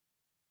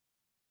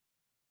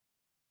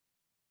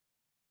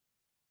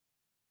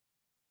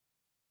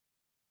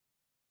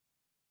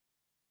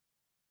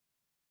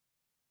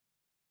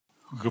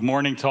Good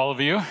morning to all of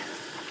you.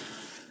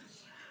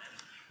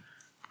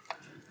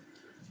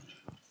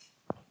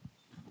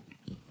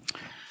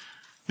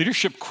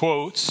 Leadership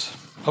quotes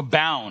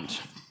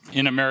abound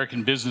in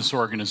American business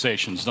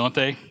organizations, don't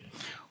they?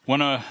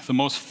 One of the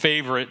most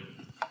favorite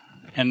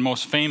and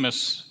most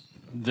famous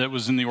that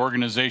was in the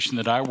organization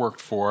that I worked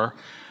for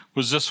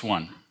was this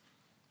one.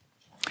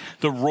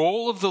 The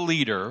role of the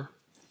leader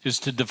is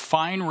to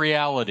define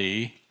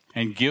reality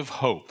and give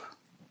hope.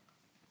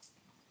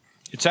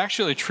 It's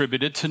actually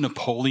attributed to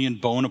Napoleon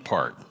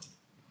Bonaparte,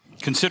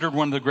 considered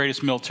one of the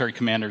greatest military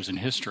commanders in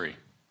history.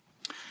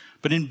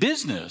 But in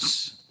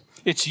business,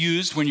 it's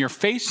used when you're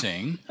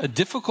facing a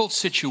difficult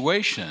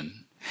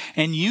situation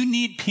and you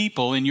need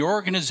people in your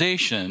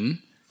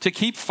organization to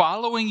keep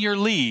following your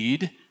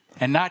lead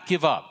and not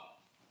give up.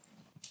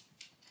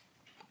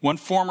 One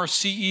former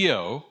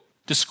CEO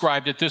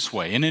described it this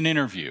way in an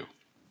interview.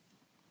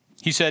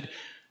 He said,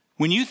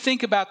 "When you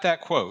think about that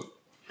quote,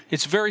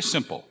 it's very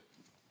simple.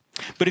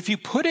 But if you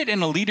put it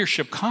in a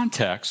leadership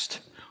context,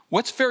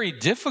 what's very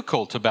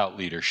difficult about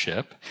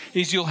leadership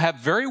is you'll have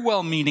very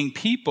well-meaning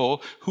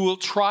people who will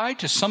try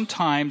to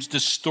sometimes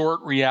distort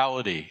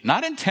reality,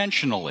 not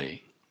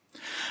intentionally,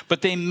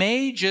 but they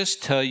may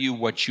just tell you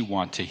what you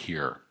want to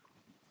hear.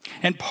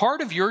 And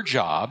part of your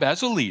job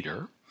as a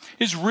leader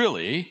is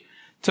really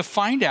to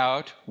find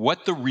out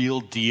what the real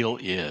deal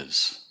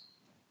is."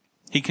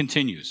 He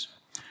continues,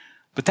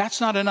 "But that's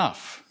not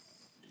enough.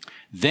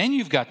 Then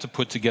you've got to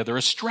put together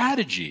a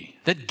strategy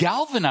that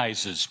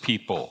galvanizes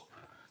people,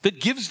 that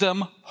gives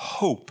them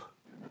hope,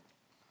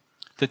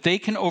 that they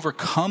can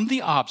overcome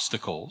the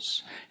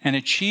obstacles and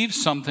achieve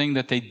something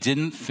that they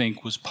didn't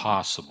think was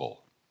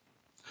possible.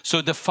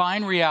 So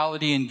define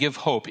reality and give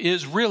hope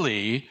is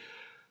really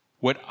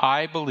what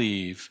I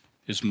believe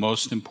is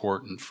most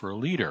important for a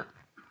leader."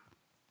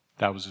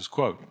 That was his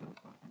quote.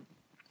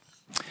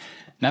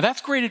 Now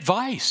that's great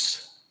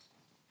advice.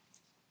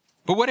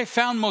 But what I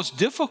found most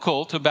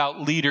difficult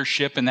about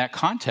leadership in that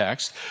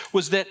context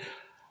was that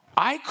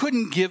I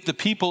couldn't give the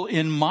people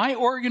in my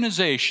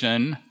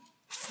organization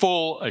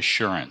full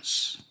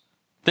assurance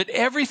that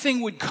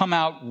everything would come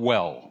out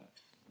well.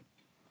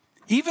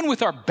 Even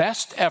with our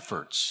best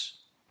efforts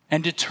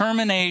and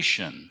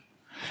determination,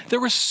 there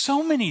were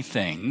so many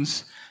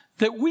things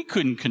that we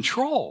couldn't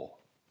control.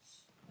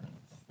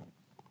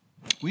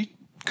 We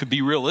could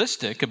be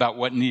realistic about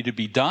what needed to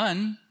be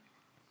done.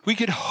 We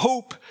could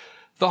hope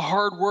the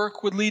hard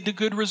work would lead to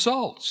good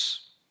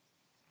results.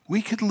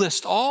 We could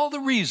list all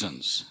the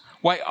reasons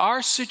why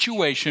our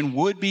situation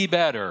would be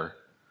better,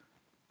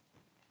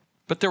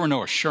 but there were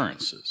no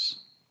assurances.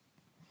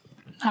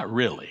 Not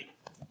really.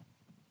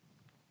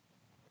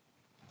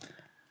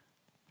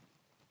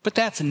 But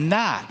that's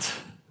not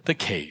the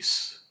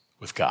case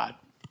with God.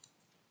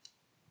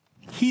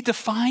 He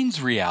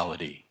defines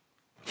reality.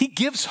 He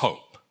gives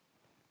hope.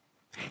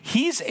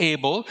 He's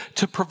able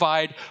to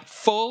provide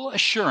full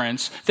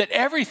assurance that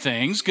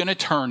everything's going to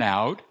turn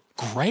out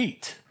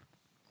great.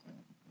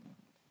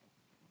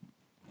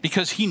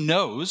 Because he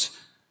knows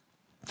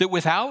that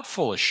without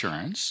full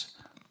assurance,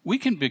 we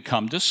can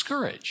become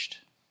discouraged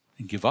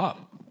and give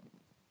up.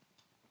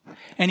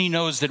 And he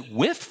knows that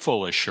with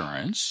full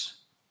assurance,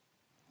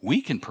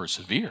 we can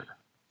persevere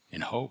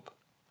in hope.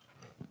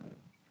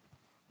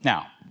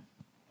 Now,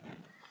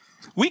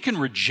 we can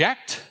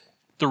reject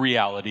the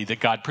reality that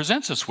God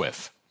presents us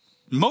with.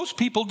 Most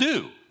people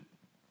do.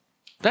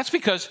 That's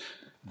because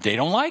they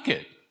don't like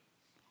it,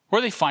 or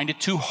they find it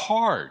too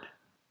hard,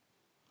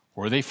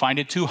 or they find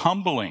it too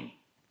humbling.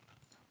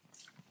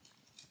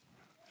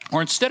 Or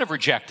instead of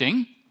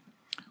rejecting,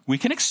 we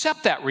can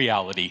accept that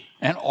reality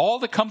and all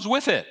that comes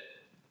with it.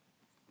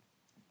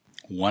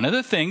 One of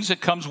the things that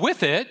comes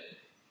with it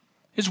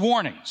is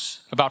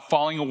warnings about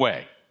falling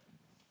away.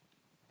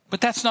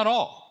 But that's not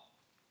all.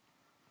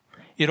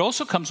 It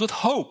also comes with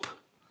hope.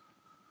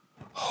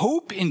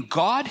 Hope in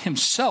God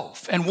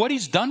himself and what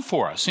he's done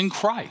for us in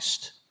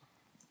Christ.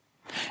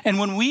 And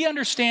when we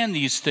understand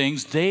these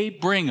things, they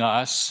bring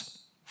us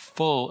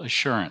full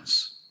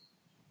assurance.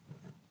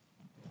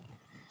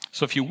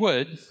 So if you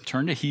would,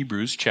 turn to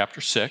Hebrews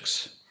chapter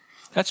 6.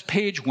 That's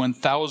page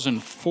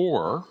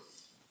 1004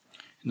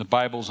 in the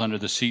Bibles under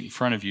the seat in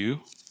front of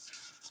you.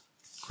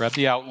 Grab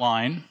the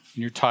outline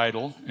in your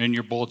title, in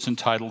your bulletin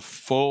titled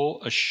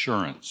Full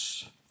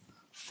Assurance.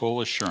 Full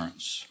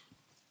Assurance.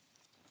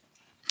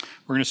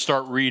 We're going to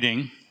start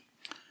reading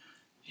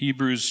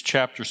Hebrews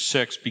chapter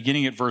 6,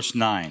 beginning at verse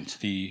 9 to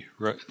the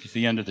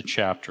end of the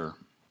chapter.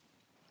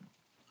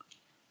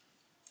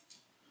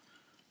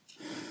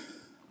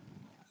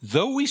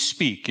 "Though we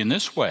speak in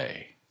this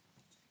way,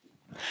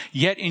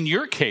 yet in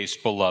your case,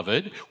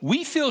 beloved,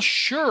 we feel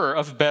sure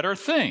of better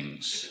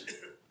things,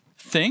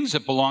 things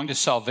that belong to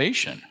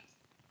salvation.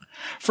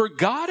 For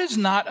God is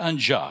not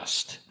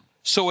unjust,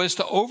 so as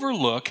to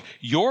overlook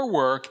your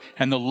work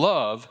and the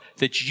love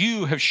that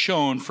you have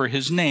shown for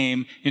his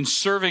name in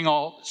serving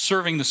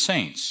the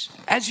saints,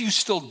 as you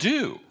still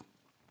do.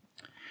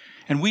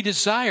 And we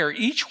desire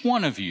each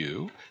one of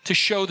you to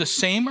show the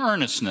same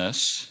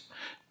earnestness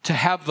to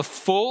have the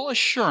full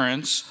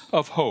assurance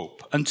of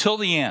hope until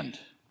the end,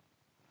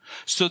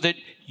 so that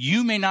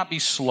you may not be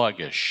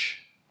sluggish,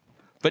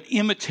 but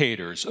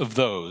imitators of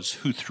those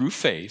who through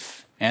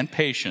faith and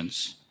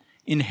patience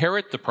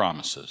inherit the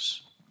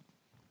promises.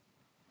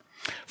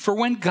 For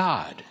when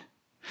God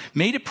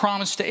made a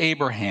promise to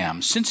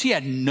Abraham, since he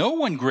had no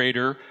one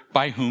greater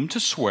by whom to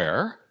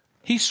swear,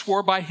 he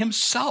swore by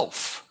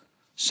himself,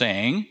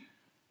 saying,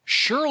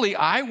 "Surely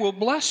I will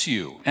bless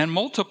you and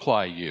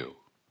multiply you."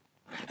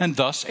 And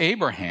thus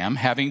Abraham,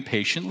 having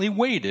patiently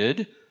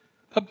waited,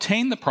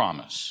 obtained the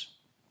promise.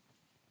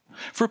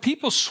 For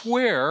people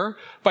swear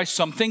by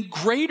something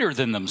greater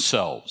than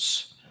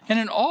themselves, and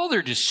in all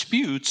their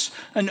disputes,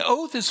 an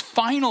oath is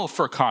final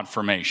for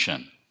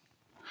confirmation.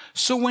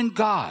 So when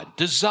God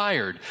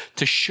desired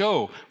to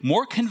show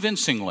more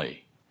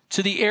convincingly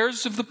to the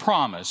heirs of the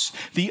promise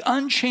the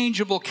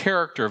unchangeable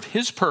character of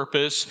his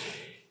purpose,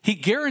 he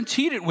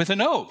guaranteed it with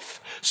an oath,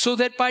 so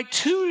that by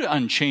two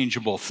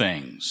unchangeable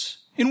things,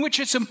 in which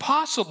it's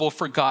impossible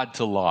for God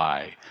to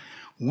lie,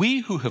 we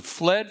who have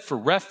fled for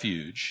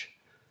refuge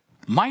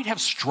might have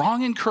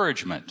strong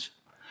encouragement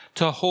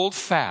to hold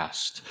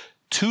fast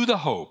to the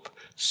hope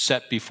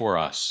set before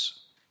us.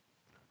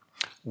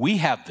 We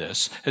have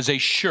this as a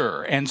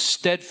sure and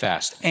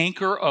steadfast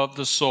anchor of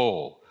the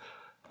soul,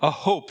 a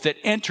hope that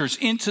enters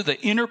into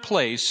the inner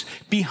place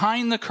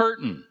behind the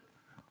curtain,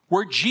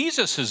 where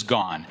Jesus has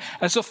gone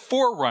as a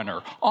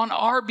forerunner on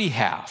our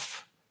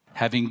behalf,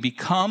 having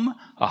become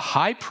a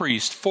high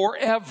priest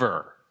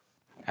forever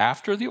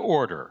after the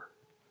order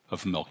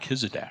of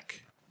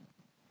Melchizedek.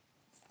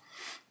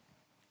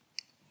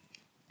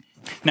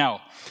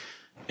 Now,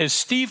 as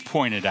Steve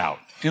pointed out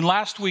in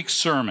last week's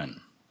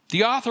sermon,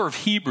 the author of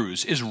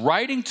Hebrews is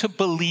writing to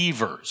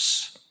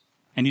believers,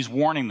 and he's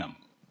warning them.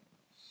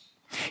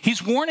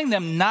 He's warning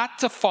them not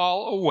to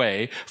fall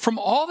away from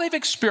all they've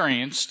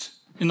experienced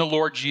in the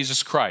Lord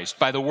Jesus Christ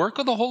by the work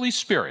of the Holy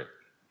Spirit.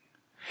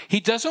 He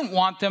doesn't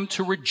want them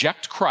to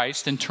reject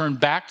Christ and turn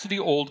back to the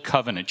old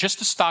covenant just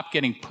to stop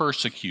getting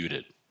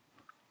persecuted.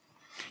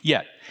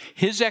 Yet,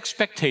 his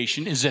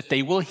expectation is that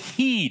they will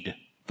heed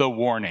the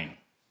warning.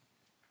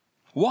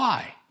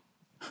 Why?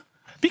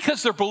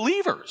 Because they're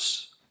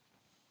believers.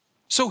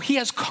 So he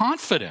has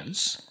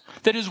confidence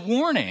that his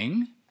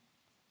warning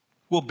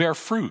will bear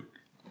fruit.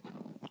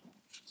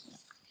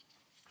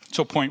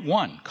 So point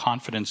one,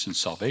 confidence in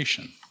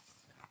salvation.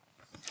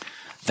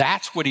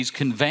 That's what he's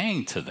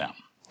conveying to them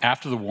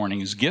after the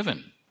warning is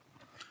given.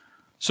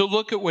 So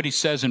look at what he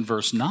says in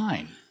verse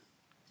 9.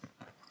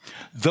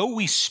 Though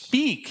we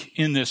speak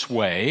in this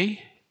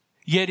way,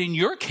 yet in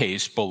your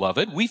case,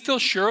 beloved, we feel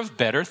sure of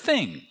better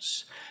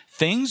things,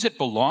 things that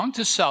belong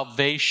to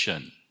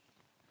salvation.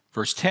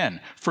 Verse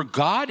 10, for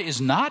God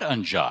is not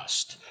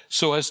unjust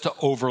so as to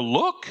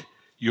overlook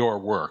your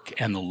work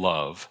and the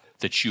love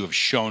that you have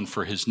shown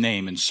for his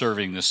name in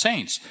serving the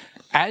saints,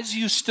 as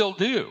you still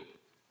do.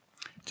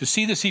 To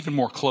see this even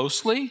more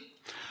closely,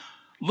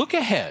 look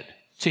ahead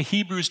to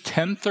Hebrews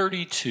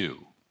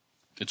 10:32.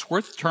 It's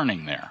worth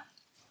turning there,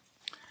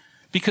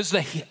 because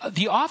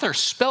the author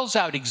spells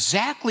out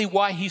exactly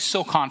why he's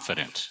so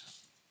confident.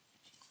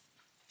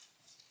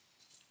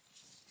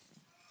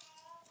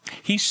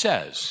 He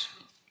says,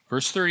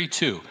 verse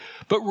 32,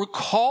 but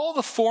recall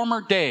the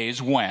former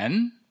days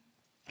when,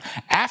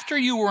 after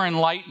you were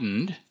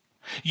enlightened,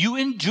 you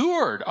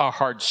endured a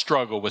hard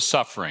struggle with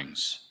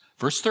sufferings.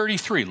 Verse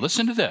 33,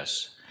 listen to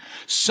this.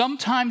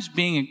 Sometimes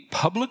being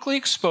publicly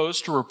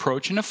exposed to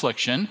reproach and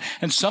affliction,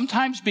 and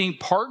sometimes being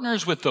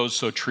partners with those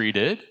so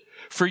treated,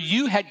 for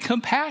you had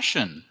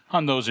compassion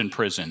on those in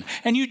prison,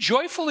 and you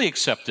joyfully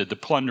accepted the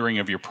plundering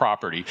of your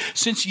property,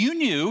 since you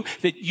knew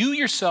that you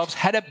yourselves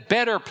had a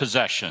better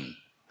possession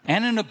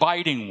and an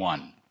abiding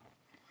one.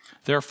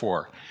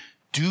 Therefore,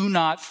 do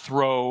not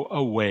throw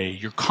away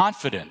your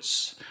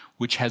confidence,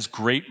 which has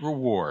great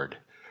reward,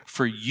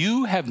 for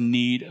you have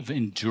need of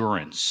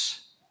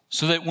endurance,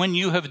 so that when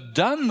you have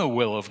done the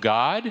will of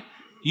God,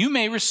 you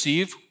may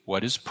receive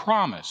what is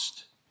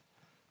promised.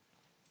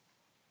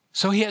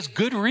 So he has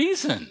good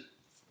reason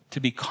to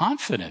be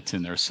confident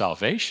in their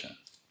salvation.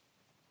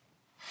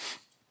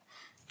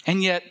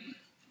 And yet,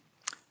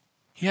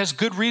 he has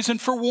good reason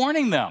for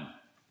warning them.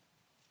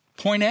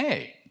 Point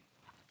A.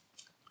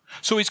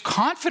 So he's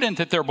confident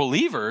that they're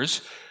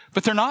believers,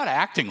 but they're not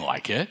acting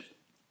like it.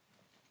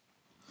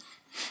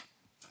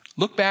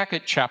 Look back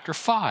at chapter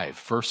 5,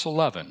 verse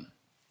 11.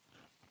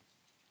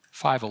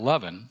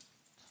 5:11.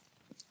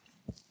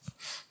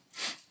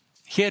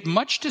 He had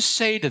much to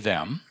say to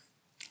them,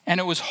 and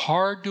it was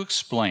hard to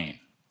explain.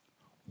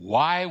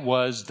 Why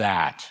was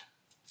that?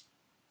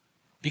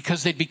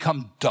 Because they'd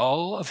become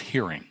dull of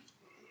hearing.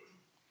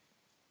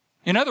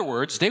 In other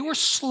words, they were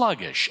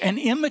sluggish and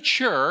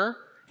immature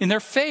in their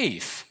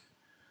faith.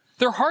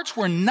 Their hearts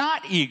were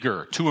not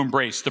eager to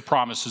embrace the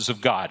promises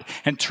of God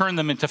and turn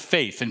them into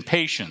faith and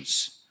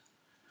patience.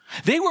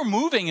 They were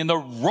moving in the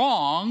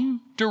wrong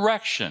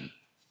direction.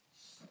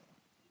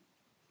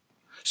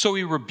 So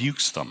he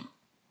rebukes them,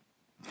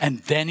 and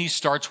then he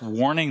starts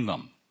warning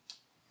them.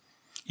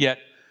 Yet,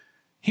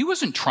 He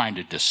wasn't trying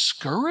to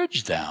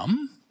discourage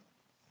them.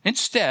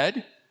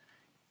 Instead,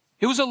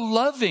 it was a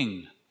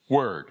loving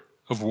word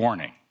of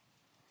warning.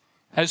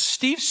 As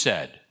Steve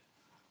said,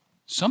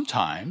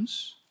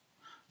 sometimes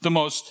the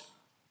most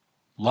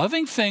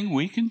loving thing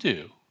we can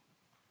do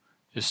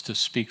is to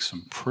speak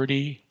some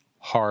pretty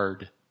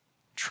hard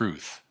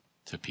truth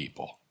to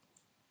people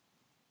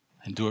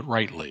and do it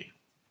rightly,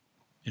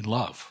 in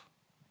love.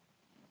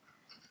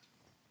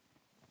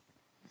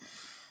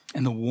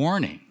 And the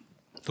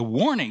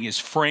warning is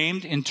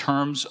framed in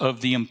terms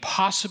of the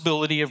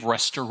impossibility of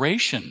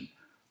restoration.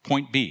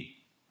 Point B.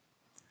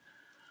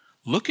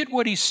 Look at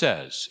what he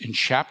says in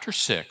chapter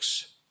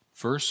 6,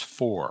 verse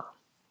 4.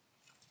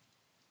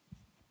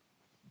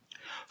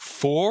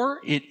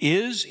 For it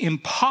is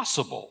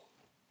impossible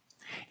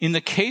in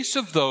the case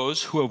of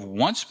those who have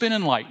once been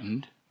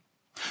enlightened,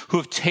 who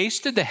have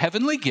tasted the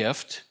heavenly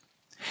gift,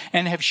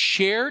 and have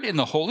shared in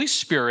the Holy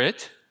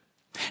Spirit,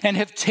 and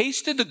have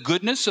tasted the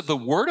goodness of the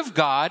Word of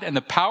God and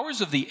the powers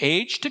of the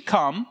age to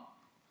come,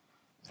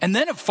 and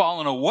then have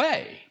fallen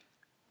away,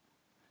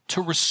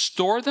 to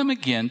restore them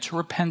again to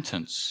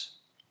repentance,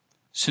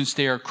 since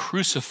they are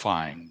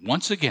crucifying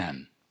once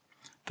again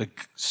the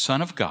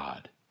Son of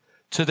God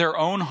to their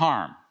own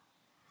harm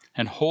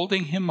and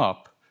holding him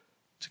up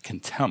to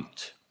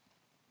contempt.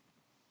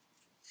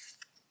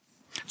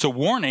 It's a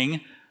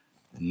warning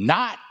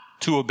not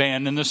to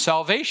abandon the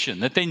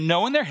salvation that they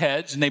know in their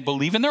heads and they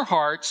believe in their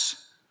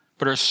hearts,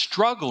 but are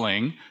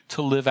struggling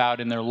to live out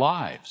in their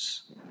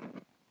lives.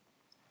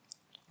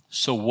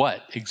 So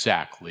what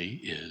exactly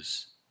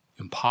is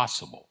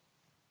impossible?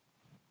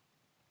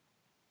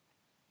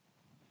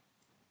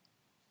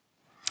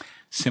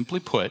 Simply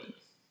put,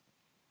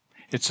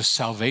 it's a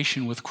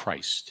salvation with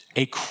Christ,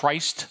 a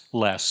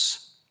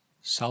Christless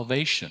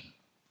salvation.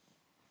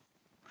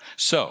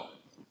 So,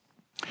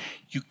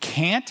 you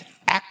can't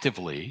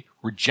actively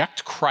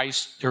reject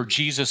Christ or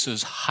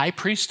Jesus' high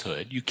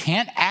priesthood. You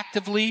can't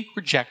actively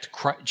reject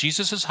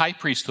Jesus' high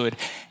priesthood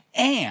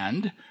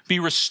and be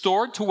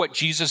restored to what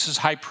Jesus'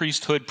 high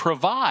priesthood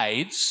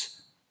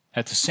provides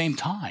at the same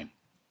time.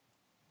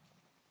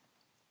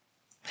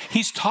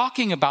 He's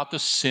talking about the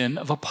sin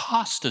of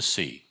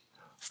apostasy,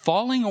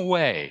 falling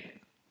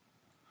away.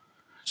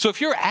 So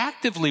if you're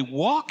actively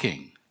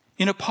walking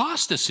in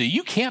apostasy,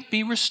 you can't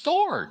be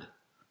restored.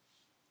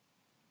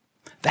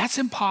 That's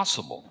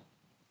impossible.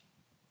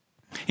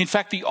 In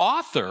fact, the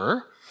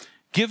author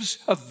gives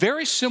a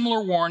very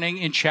similar warning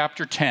in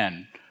chapter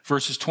 10,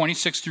 verses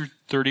 26 through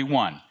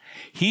 31.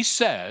 He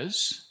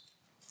says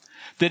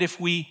that if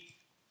we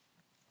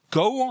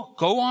go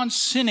on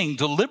sinning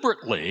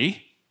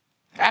deliberately,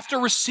 after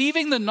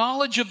receiving the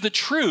knowledge of the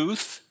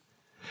truth,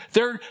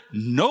 there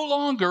no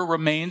longer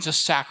remains a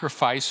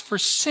sacrifice for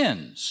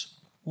sins.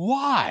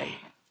 Why?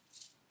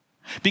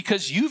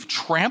 Because you've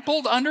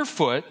trampled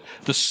underfoot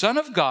the Son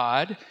of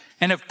God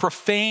and have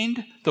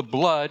profaned the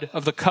blood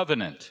of the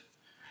covenant.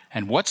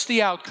 And what's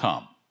the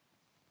outcome?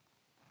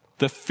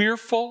 The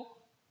fearful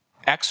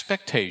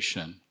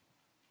expectation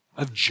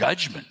of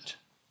judgment.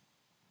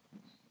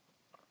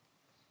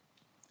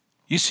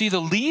 You see, the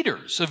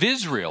leaders of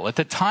Israel at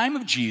the time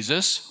of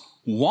Jesus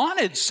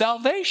wanted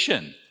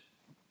salvation.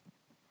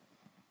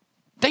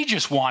 They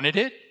just wanted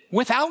it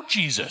without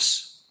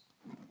Jesus.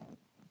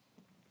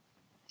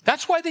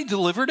 That's why they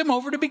delivered him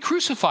over to be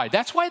crucified.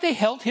 That's why they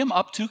held him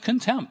up to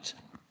contempt.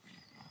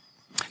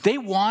 They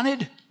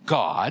wanted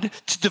God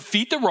to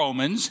defeat the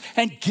Romans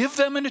and give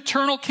them an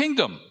eternal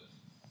kingdom.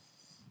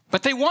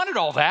 But they wanted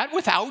all that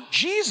without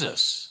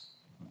Jesus.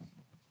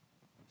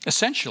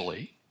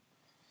 Essentially,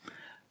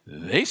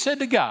 they said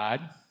to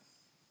God,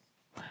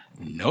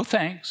 no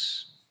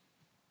thanks.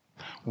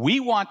 We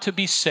want to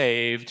be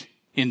saved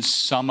in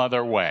some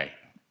other way.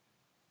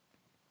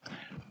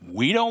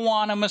 We don't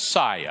want a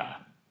Messiah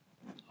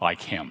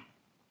like him.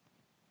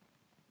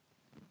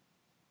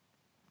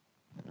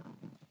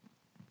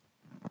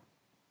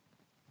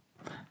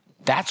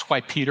 That's why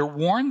Peter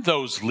warned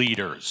those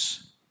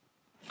leaders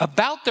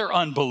about their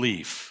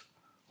unbelief.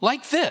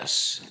 Like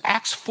this,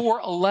 Acts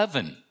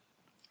 4:11.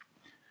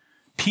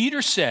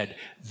 Peter said,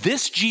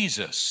 this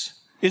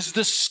Jesus is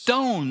the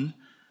stone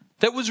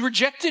that was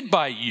rejected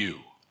by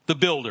you, the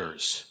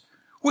builders,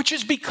 which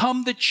has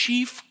become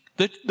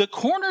the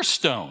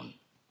cornerstone.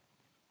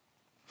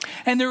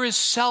 And there is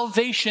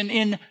salvation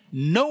in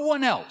no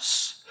one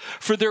else,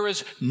 for there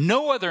is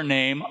no other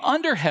name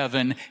under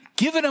heaven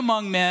given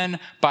among men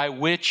by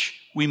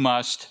which we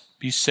must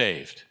be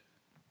saved.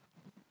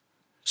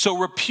 So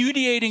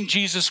repudiating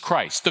Jesus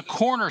Christ, the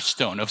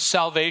cornerstone of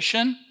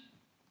salvation,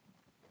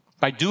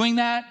 by doing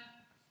that,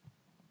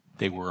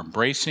 they were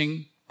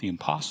embracing the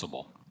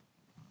impossible.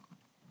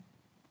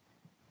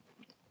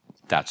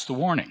 That's the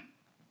warning.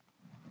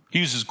 He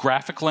uses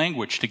graphic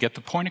language to get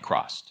the point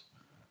across.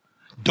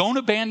 Don't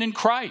abandon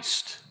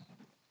Christ.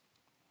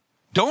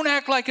 Don't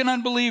act like an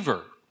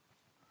unbeliever.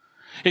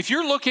 If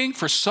you're looking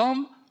for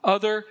some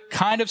other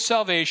kind of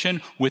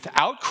salvation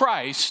without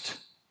Christ,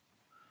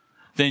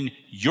 then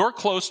you're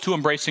close to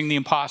embracing the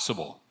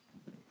impossible.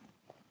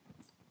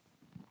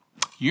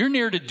 you're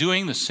near to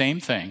doing the same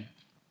thing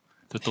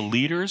that the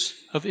leaders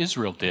of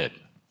Israel did.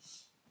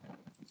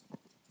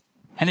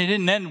 And it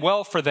didn't end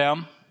well for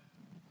them.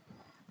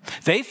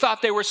 They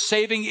thought they were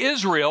saving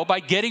Israel by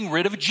getting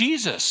rid of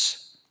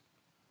Jesus.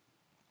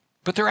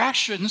 But their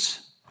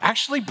actions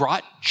actually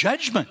brought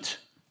judgment,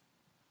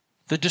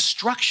 the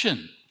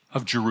destruction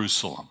of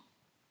Jerusalem.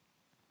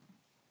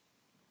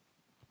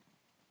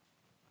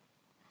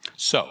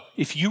 So,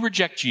 if you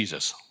reject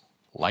Jesus,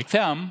 like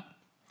them,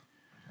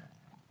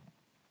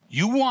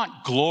 you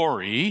want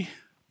glory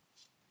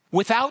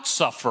without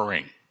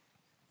suffering.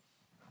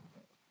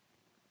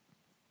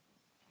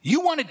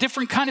 You want a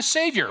different kind of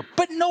Savior,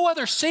 but no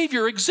other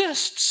Savior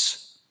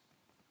exists.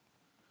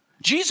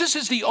 Jesus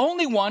is the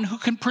only one who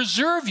can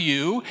preserve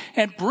you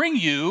and bring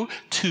you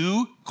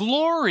to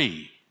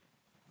glory.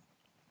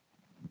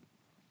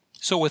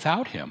 So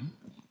without him,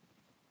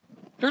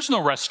 there's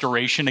no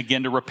restoration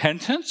again to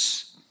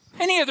repentance.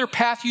 Any other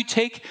path you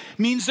take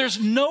means there's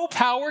no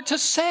power to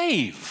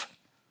save.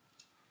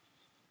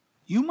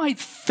 You might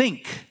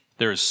think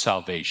there's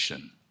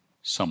salvation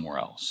somewhere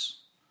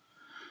else,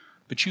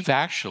 but you've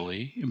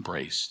actually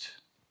embraced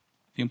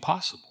the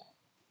impossible.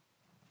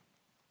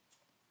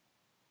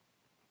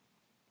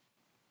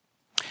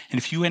 And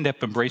if you end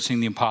up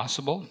embracing the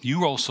impossible,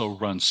 you also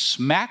run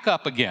smack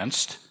up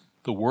against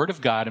the Word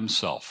of God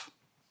himself.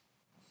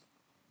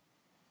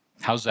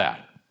 How's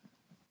that?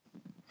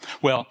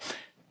 Well,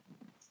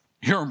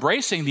 you're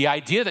embracing the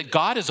idea that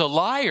God is a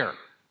liar.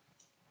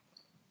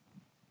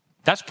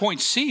 That's point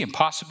C,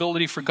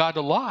 impossibility for God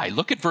to lie.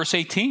 Look at verse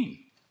 18.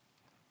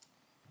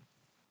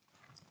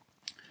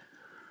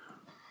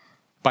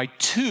 By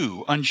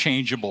two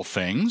unchangeable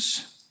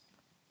things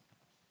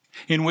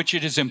in which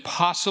it is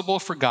impossible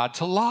for God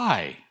to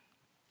lie.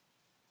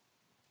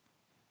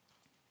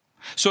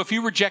 So if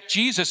you reject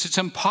Jesus, it's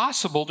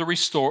impossible to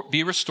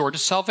be restored to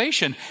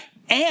salvation,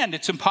 and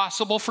it's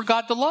impossible for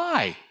God to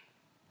lie.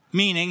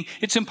 Meaning,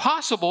 it's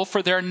impossible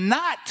for there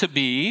not to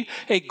be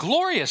a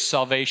glorious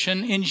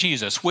salvation in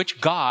Jesus,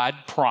 which God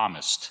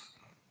promised.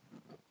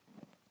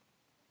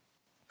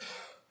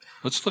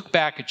 Let's look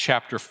back at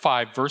chapter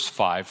 5, verse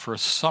 5 for a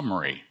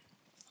summary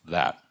of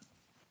that.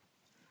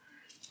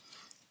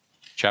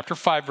 Chapter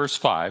 5, verse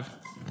 5,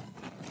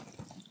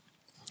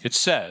 it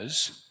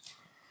says,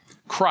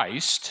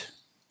 Christ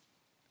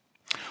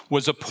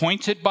was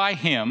appointed by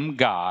him,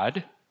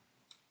 God,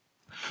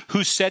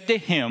 who said to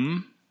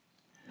him,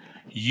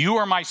 "You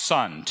are my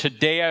son,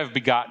 today I have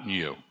begotten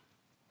you."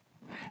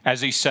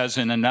 As he says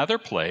in another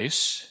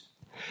place,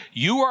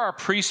 "You are a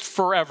priest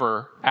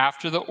forever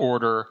after the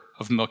order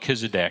of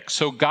Melchizedek."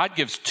 So God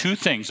gives two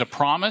things, a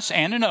promise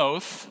and an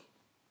oath,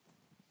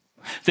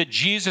 that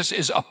Jesus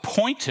is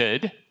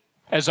appointed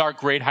as our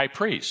great high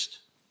priest.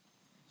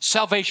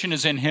 Salvation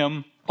is in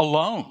him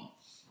alone.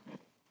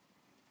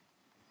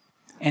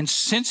 And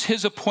since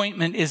his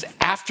appointment is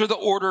after the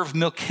order of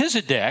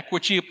Melchizedek,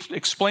 which he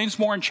explains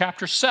more in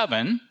chapter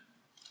 7,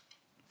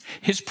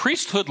 his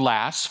priesthood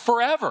lasts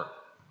forever.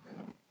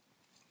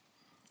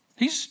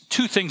 These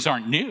two things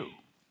aren't new.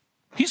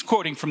 He's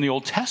quoting from the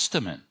Old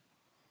Testament,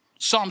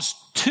 Psalms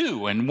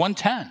 2 and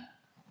 110.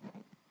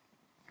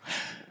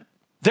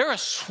 They're a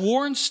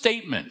sworn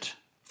statement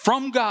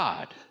from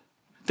God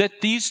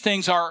that these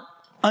things are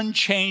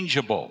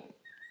unchangeable.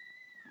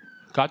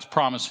 God's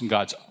promise and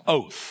God's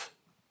oath.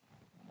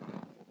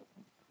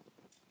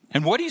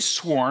 And what he's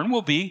sworn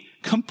will be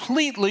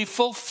completely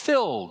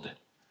fulfilled.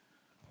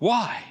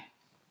 Why?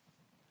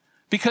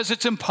 Because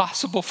it's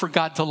impossible for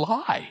God to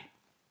lie.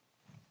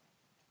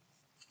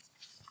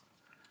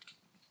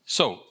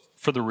 So,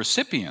 for the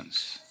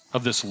recipients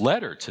of this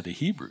letter to the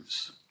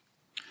Hebrews,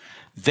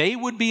 they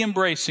would be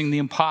embracing the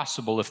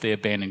impossible if they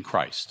abandoned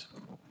Christ.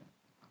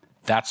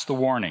 That's the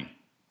warning.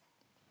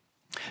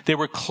 They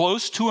were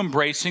close to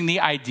embracing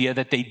the idea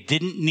that they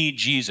didn't need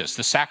Jesus,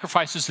 the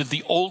sacrifices of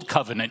the old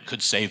covenant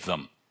could save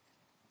them.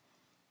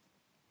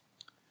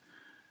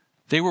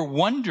 They were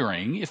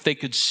wondering if they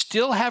could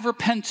still have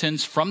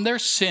repentance from their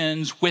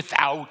sins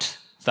without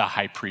the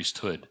high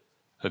priesthood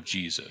of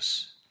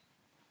Jesus.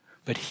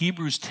 But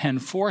Hebrews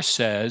 10:4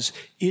 says,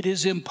 it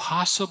is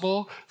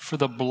impossible for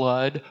the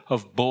blood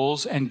of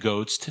bulls and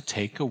goats to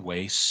take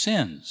away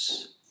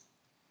sins.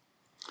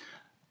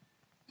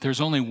 There's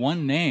only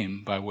one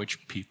name by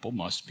which people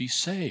must be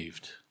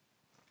saved.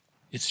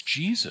 It's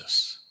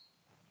Jesus.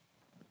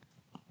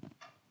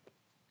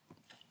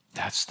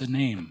 That's the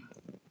name.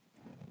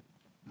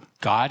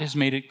 God has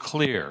made it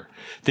clear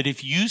that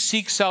if you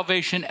seek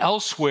salvation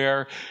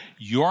elsewhere,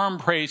 you're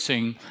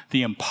embracing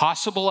the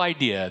impossible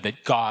idea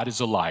that God is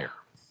a liar.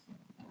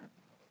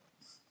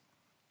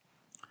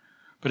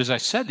 But as I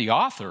said, the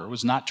author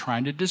was not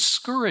trying to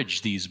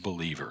discourage these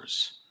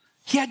believers.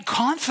 He had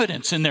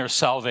confidence in their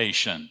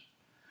salvation.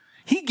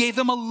 He gave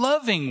them a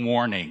loving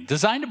warning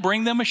designed to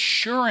bring them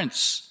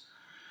assurance.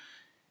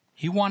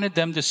 He wanted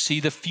them to see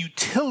the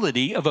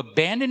futility of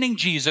abandoning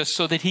Jesus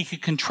so that he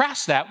could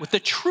contrast that with the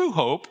true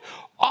hope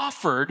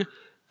offered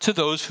to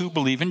those who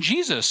believe in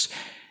Jesus.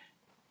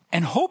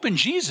 And hope in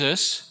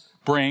Jesus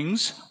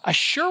brings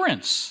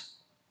assurance.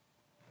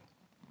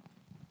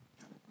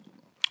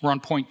 We're on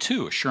point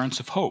 2, assurance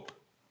of hope.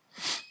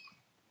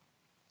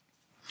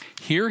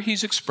 Here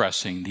he's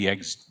expressing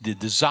the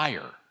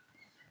desire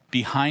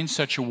behind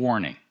such a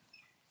warning.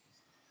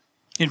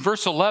 In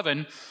verse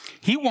 11,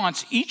 he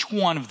wants each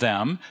one of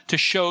them to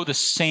show the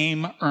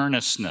same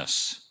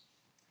earnestness.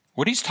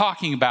 What he's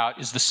talking about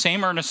is the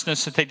same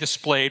earnestness that they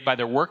displayed by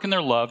their work and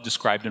their love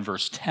described in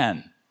verse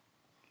 10.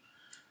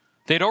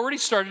 They'd already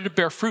started to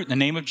bear fruit in the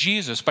name of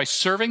Jesus by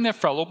serving their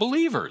fellow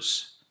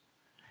believers.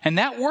 And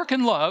that work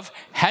and love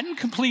hadn't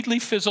completely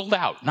fizzled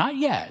out, not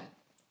yet.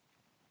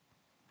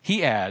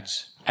 He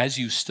adds, as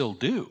you still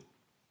do.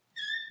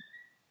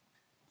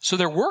 So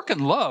their work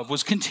and love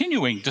was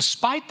continuing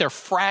despite their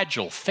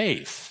fragile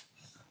faith.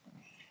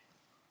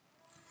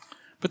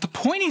 But the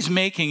point he's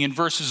making in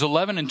verses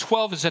 11 and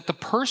 12 is that the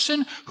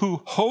person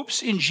who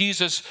hopes in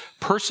Jesus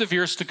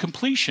perseveres to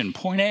completion,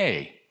 point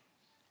A.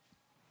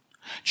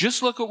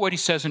 Just look at what he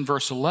says in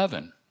verse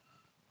 11.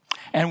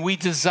 And we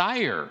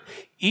desire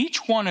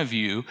each one of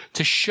you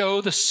to show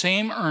the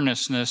same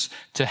earnestness,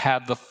 to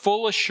have the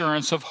full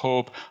assurance of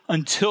hope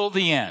until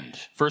the end.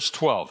 Verse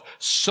 12,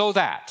 so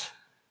that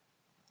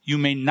you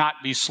may not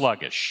be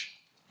sluggish,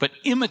 but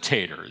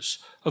imitators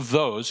of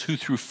those who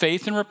through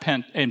faith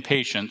and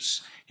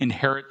patience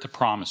inherit the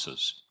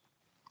promises.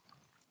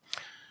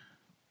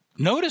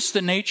 Notice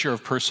the nature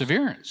of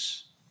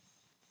perseverance.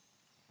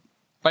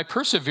 By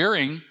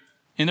persevering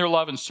in their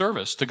love and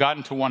service to God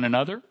and to one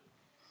another,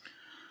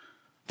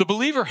 the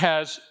believer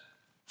has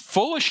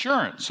full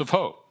assurance of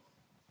hope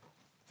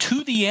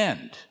to the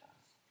end.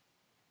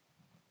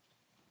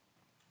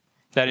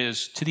 That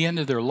is, to the end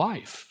of their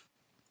life,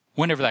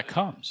 whenever that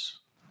comes.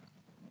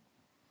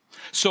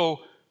 So,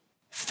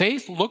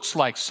 faith looks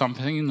like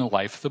something in the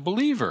life of the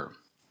believer.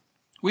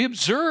 We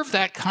observe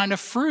that kind of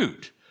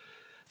fruit,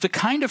 the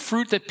kind of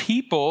fruit that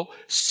people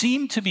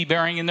seem to be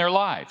bearing in their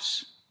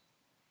lives.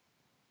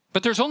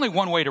 But there's only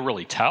one way to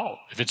really tell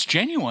if it's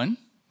genuine.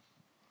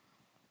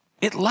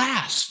 It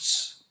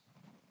lasts.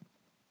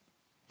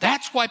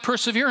 That's why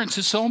perseverance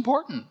is so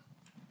important.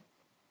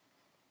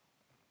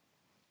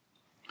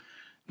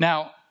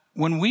 Now,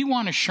 when we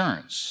want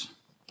assurance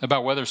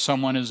about whether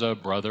someone is a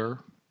brother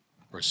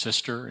or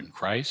sister in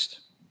Christ,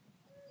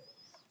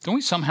 don't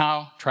we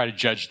somehow try to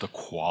judge the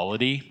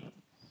quality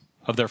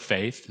of their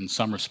faith in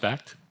some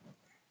respect?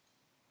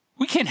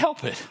 We can't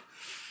help it.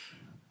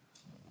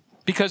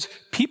 Because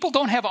people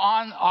don't have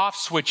on-off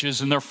switches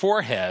in their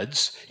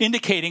foreheads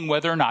indicating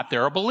whether or not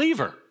they're a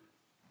believer.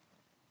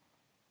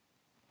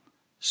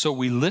 So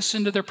we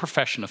listen to their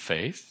profession of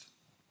faith.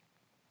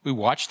 We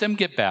watch them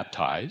get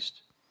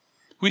baptized.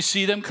 We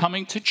see them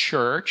coming to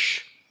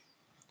church.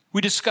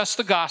 We discuss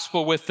the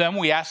gospel with them.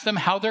 We ask them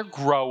how they're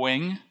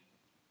growing.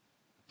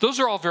 Those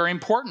are all very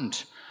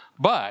important.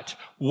 But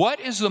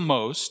what is the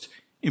most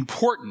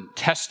important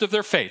test of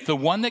their faith? The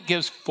one that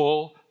gives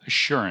full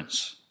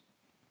assurance.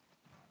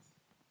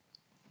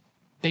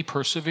 They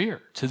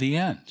persevere to the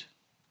end.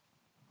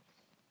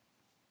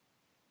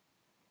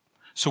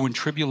 So when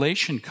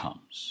tribulation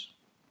comes,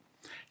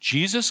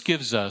 Jesus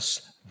gives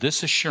us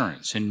this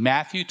assurance in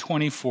Matthew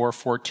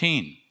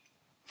 24:14.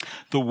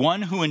 The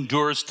one who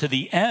endures to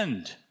the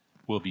end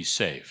will be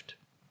saved.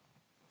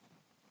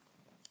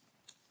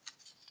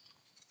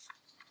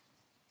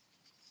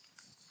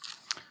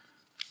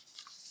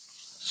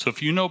 So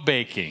if you know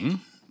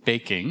baking,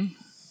 then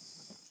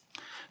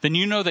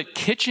you know that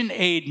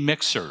KitchenAid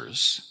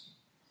mixers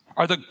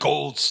are the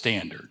gold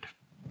standard,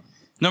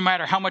 no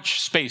matter how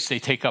much space they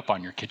take up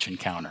on your kitchen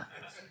counter.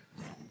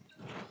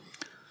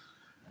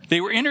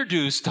 They were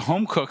introduced to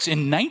home cooks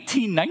in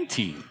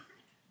 1919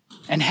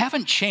 and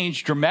haven't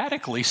changed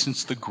dramatically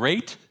since the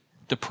Great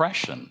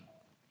Depression.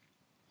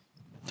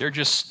 They're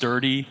just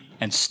sturdy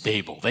and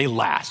stable. They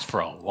last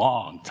for a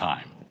long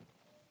time.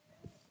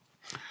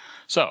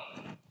 So,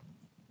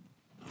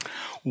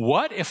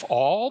 what if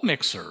all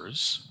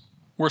mixers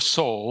were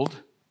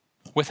sold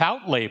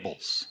without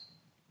labels?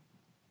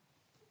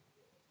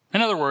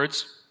 In other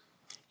words,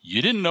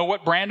 you didn't know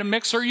what brand of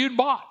mixer you'd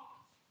bought.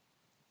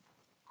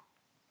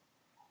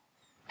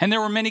 And there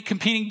were many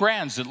competing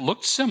brands that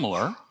looked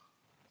similar,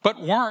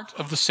 but weren't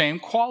of the same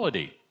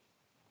quality.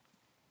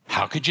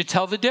 How could you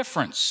tell the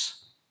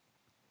difference?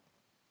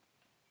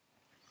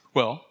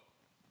 Well,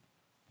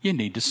 you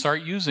need to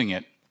start using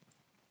it.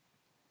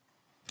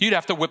 You'd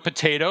have to whip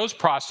potatoes,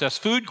 process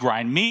food,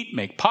 grind meat,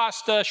 make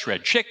pasta,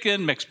 shred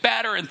chicken, mix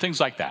batter, and things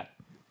like that.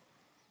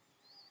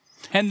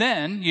 And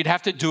then you'd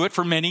have to do it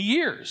for many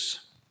years.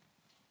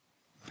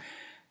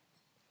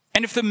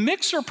 And if the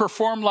mixer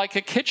performed like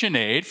a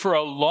KitchenAid for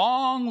a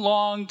long,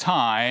 long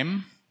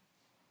time,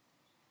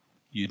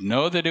 you'd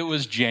know that it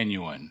was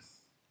genuine,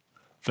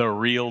 the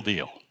real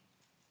deal.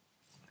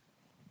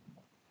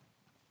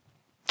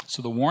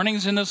 So the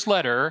warnings in this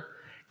letter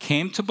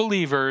came to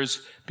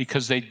believers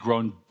because they'd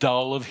grown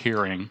dull of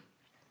hearing.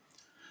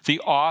 The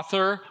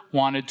author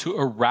wanted to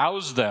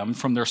arouse them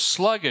from their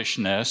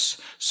sluggishness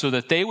so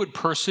that they would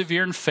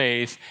persevere in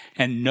faith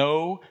and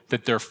know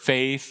that their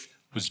faith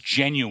was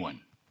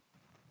genuine.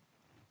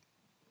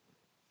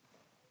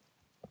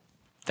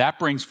 That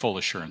brings full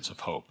assurance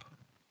of hope.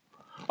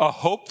 a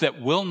hope that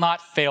will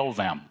not fail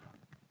them.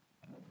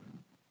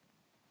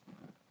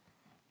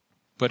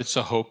 But it's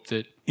a hope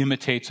that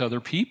imitates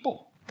other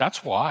people.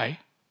 That's why.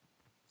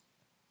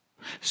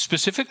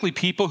 Specifically,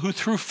 people who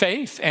through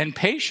faith and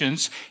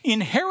patience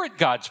inherit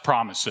God's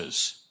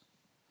promises.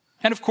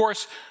 And of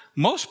course,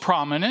 most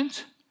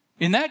prominent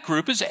in that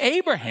group is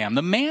Abraham,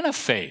 the man of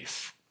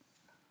faith,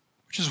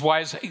 which is why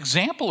his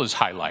example is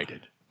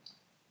highlighted.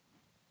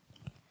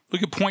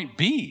 Look at point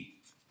B,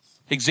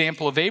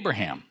 example of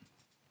Abraham.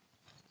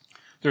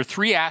 There are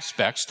three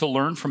aspects to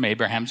learn from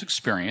Abraham's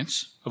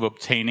experience of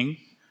obtaining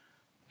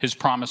his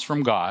promise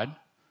from God.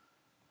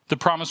 The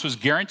promise was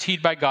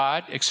guaranteed by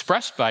God,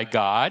 expressed by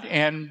God,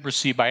 and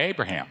received by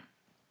Abraham.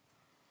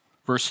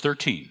 Verse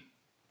 13.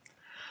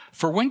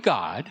 For when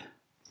God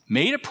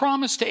made a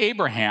promise to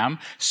Abraham,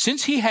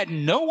 since he had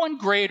no one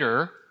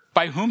greater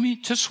by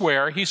whom to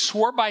swear, he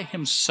swore by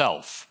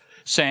himself,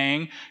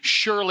 saying,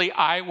 surely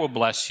I will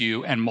bless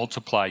you and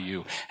multiply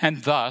you.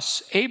 And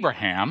thus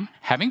Abraham,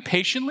 having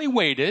patiently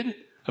waited,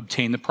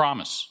 obtained the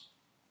promise.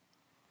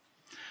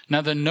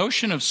 Now, the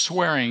notion of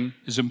swearing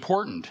is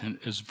important,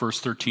 as verse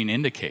 13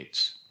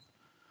 indicates.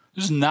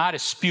 This is not a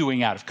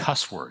spewing out of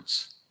cuss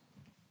words.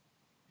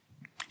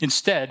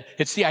 Instead,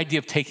 it's the idea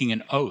of taking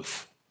an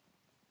oath.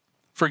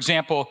 For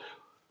example,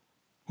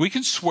 we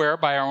can swear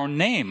by our own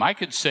name. I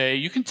could say,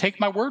 you can take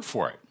my word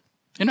for it.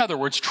 In other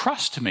words,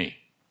 trust me.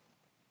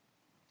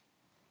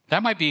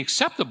 That might be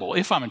acceptable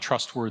if I'm a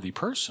trustworthy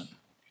person.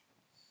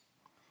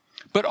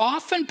 But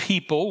often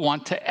people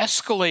want to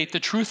escalate the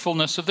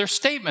truthfulness of their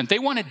statement. They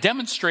want to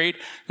demonstrate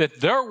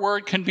that their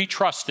word can be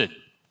trusted.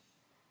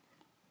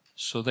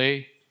 So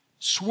they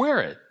swear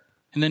it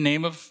in the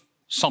name of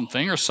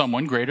something or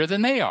someone greater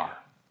than they are.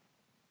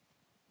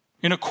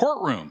 In a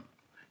courtroom,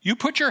 you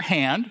put your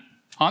hand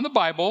on the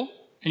Bible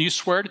and you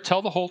swear to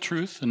tell the whole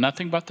truth and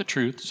nothing but the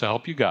truth, so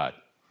help you God.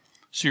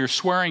 So you're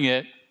swearing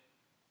it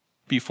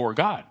before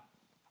God.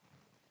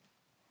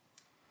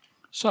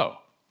 So,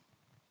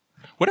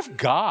 what if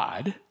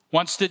God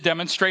wants to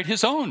demonstrate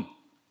his own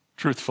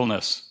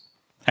truthfulness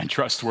and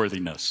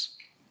trustworthiness?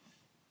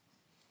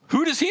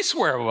 Who does he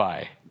swear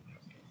by?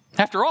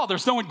 After all,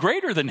 there's no one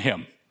greater than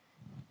him.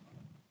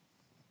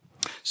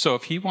 So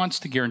if he wants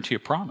to guarantee a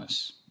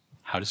promise,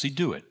 how does he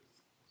do it?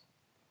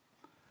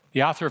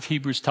 The author of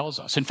Hebrews tells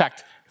us. In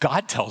fact,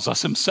 God tells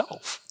us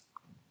himself.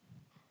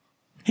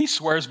 He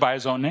swears by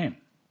his own name.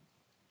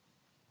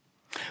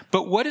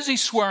 But what is he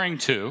swearing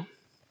to?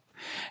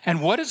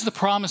 And what does the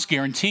promise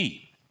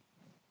guarantee?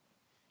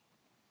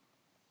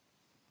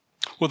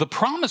 Well, the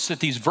promise that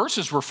these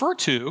verses refer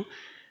to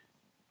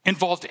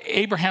involved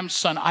Abraham's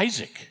son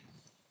Isaac.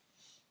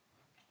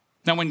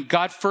 Now, when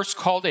God first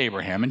called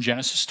Abraham in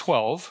Genesis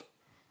 12,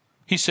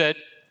 he said,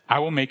 I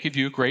will make of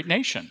you a great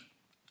nation.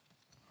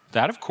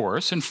 That, of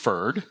course,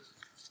 inferred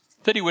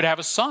that he would have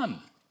a son.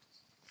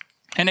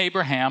 And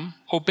Abraham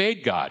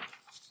obeyed God.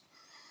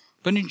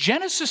 But in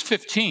Genesis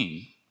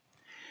 15,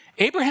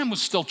 Abraham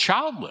was still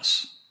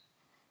childless.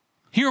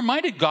 He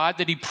reminded God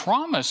that he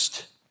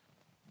promised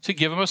to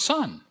give him a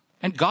son,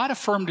 and God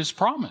affirmed his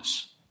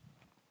promise.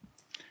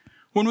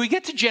 When we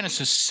get to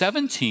Genesis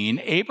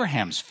 17,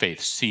 Abraham's faith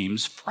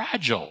seems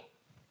fragile.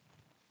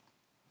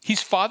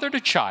 He's fathered a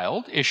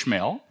child,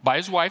 Ishmael, by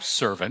his wife's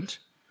servant,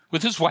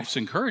 with his wife's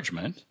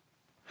encouragement.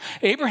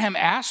 Abraham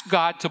asked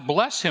God to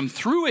bless him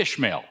through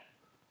Ishmael,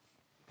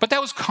 but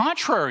that was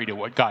contrary to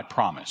what God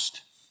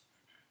promised.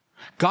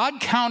 God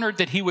countered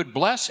that he would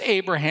bless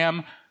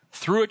Abraham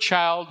through a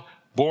child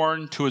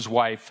born to his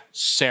wife,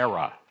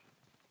 Sarah.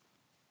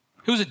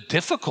 It was a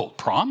difficult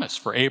promise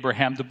for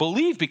Abraham to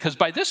believe because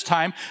by this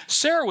time,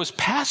 Sarah was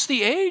past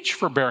the age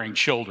for bearing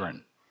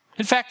children.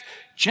 In fact,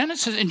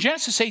 in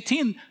Genesis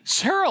 18,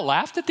 Sarah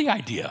laughed at the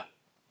idea.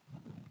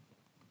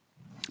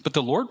 But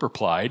the Lord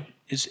replied,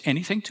 is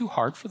anything too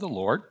hard for the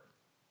Lord?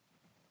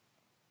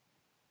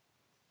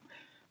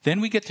 Then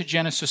we get to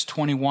Genesis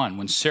 21,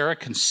 when Sarah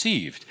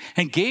conceived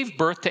and gave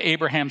birth to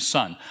Abraham's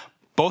son.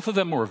 Both of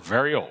them were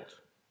very old.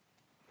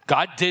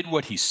 God did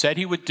what he said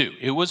he would do.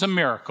 It was a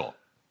miracle.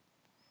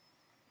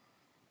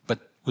 But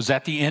was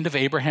that the end of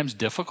Abraham's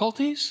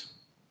difficulties?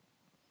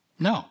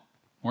 No,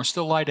 more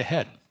still lied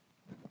ahead.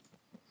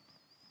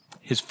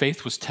 His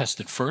faith was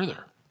tested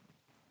further.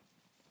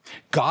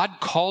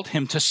 God called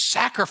him to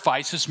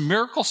sacrifice his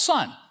miracle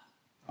son,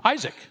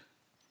 Isaac.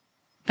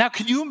 Now,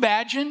 can you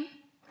imagine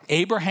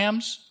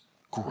Abraham's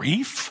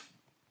grief?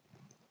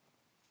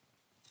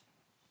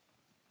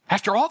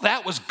 After all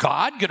that, was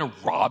God going to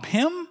rob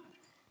him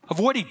of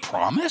what he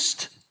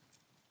promised?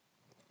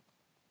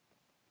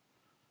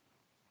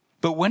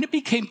 But when it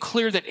became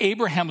clear that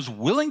Abraham was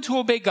willing to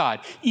obey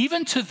God,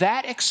 even to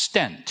that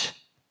extent,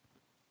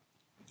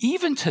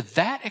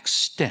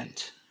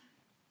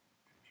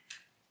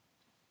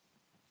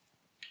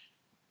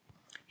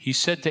 he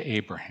said to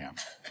Abraham,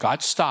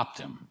 God stopped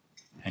him,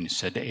 and he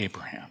said to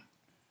Abraham,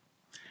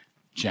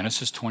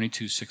 Genesis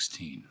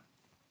 22:16,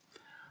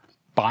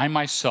 by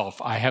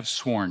myself I have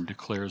sworn,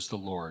 declares the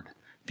Lord,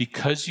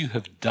 because you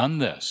have done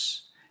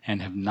this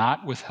and have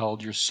not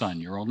withheld your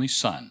son, your only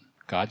son,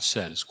 God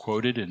said, is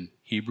quoted in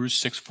Hebrews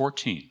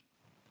 6:14,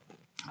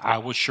 I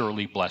will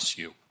surely bless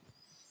you.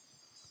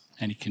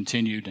 And he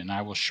continued, and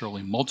I will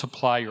surely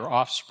multiply your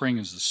offspring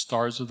as the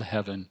stars of the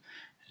heaven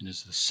and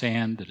as the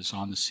sand that is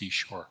on the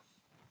seashore.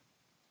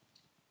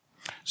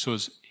 So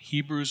as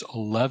Hebrews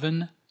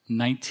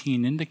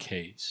 11:19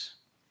 indicates,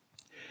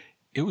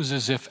 it was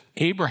as if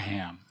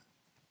Abraham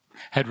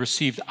had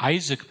received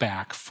Isaac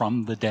back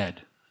from the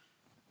dead.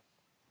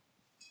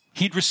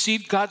 He'd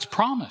received God's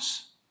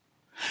promise.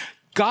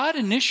 God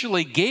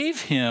initially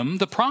gave him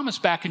the promise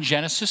back in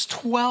Genesis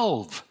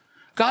 12.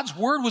 God's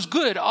word was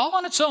good all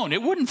on its own.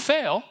 It wouldn't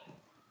fail.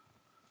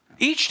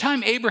 Each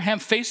time Abraham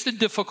faced the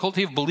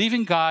difficulty of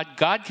believing God,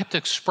 God kept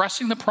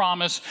expressing the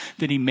promise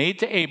that he made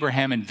to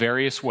Abraham in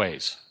various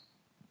ways.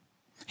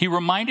 He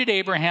reminded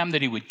Abraham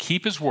that he would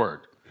keep his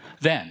word.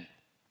 Then,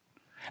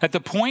 at the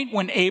point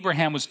when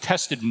Abraham was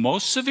tested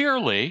most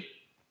severely,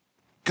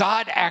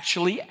 God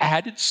actually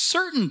added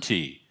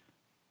certainty.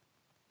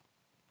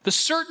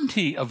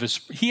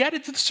 He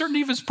added to the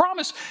certainty of his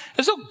promise,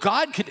 as though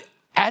God could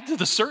add to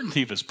the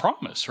certainty of his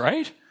promise,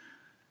 right?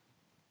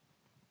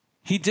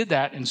 He did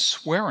that in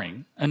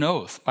swearing an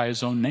oath by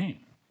his own name.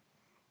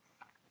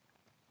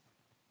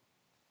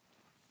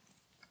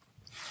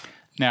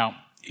 Now,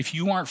 if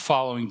you aren't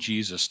following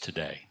Jesus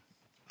today,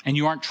 and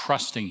you aren't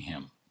trusting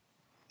him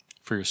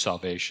for your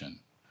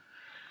salvation,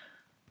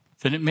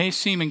 then it may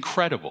seem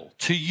incredible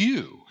to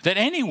you that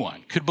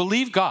anyone could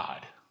believe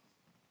God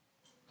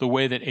the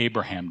way that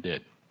Abraham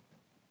did.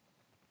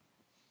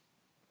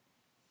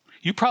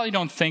 You probably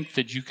don't think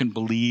that you can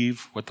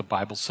believe what the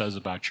Bible says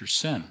about your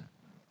sin.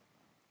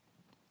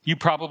 You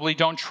probably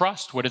don't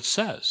trust what it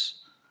says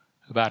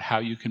about how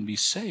you can be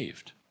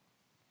saved.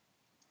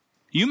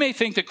 You may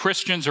think that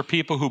Christians are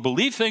people who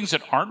believe things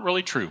that aren't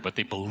really true, but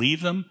they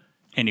believe them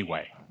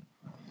anyway.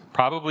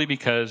 Probably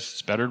because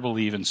it's better to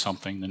believe in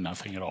something than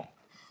nothing at all.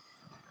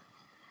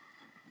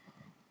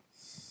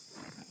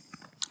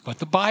 But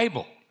the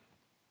Bible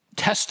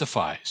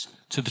testifies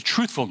to the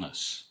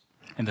truthfulness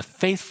and the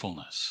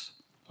faithfulness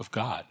of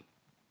God.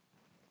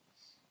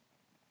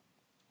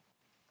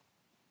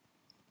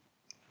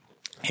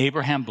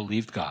 Abraham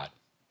believed God,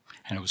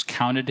 and it was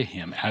counted to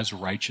him as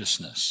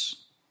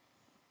righteousness.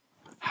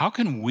 How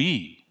can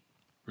we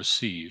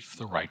receive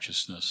the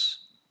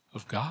righteousness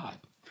of God?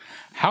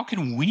 How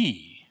can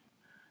we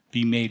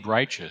be made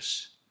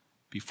righteous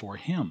before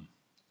him?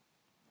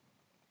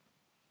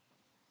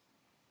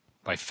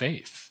 By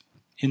faith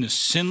in the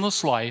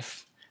sinless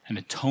life and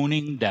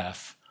atoning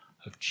death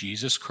of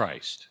Jesus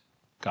Christ,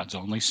 God's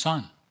only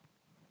Son.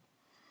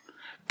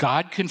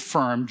 God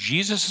confirmed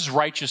Jesus'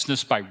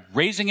 righteousness by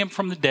raising him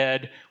from the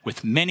dead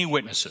with many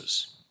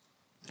witnesses.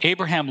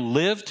 Abraham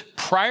lived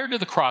prior to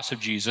the cross of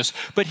Jesus,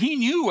 but he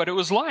knew what it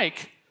was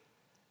like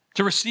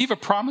to receive a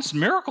promised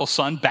miracle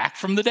son back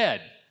from the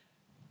dead.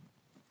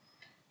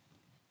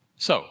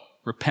 So,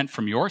 repent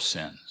from your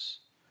sins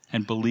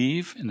and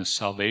believe in the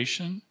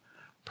salvation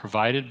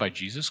provided by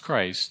Jesus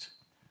Christ,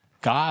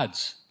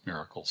 God's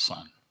miracle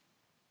son.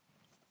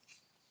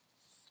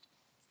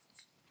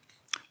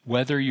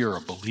 Whether you're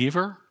a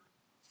believer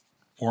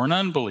or an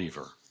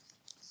unbeliever,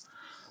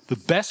 the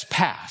best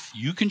path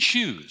you can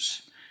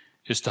choose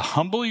is to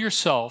humble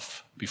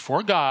yourself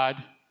before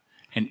God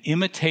and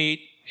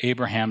imitate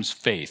Abraham's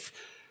faith.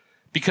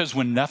 Because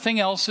when nothing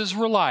else is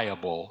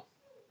reliable,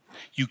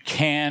 you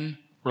can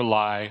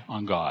rely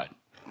on God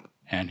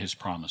and his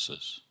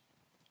promises.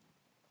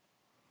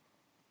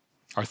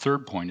 Our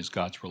third point is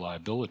God's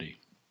reliability.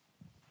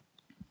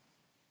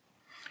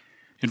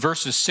 In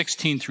verses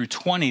 16 through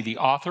 20, the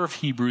author of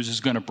Hebrews is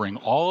going to bring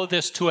all of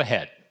this to a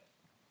head.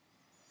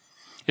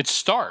 It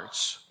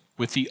starts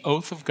with the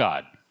oath of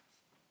God.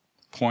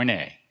 Point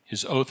A,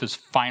 his oath is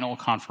final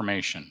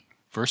confirmation.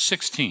 Verse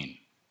 16,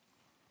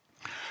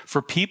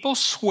 for people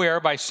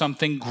swear by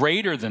something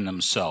greater than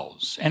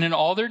themselves, and in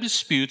all their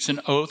disputes, an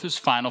oath is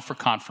final for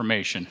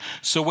confirmation.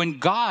 So when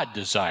God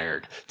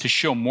desired to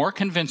show more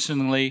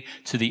convincingly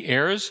to the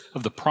heirs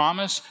of the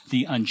promise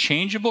the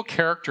unchangeable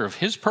character of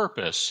his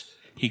purpose,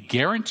 he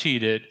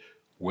guaranteed it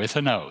with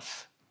an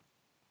oath.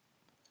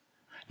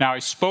 Now, I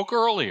spoke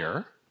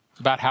earlier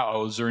about how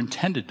oaths are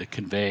intended to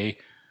convey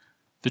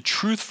the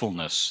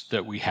truthfulness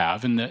that we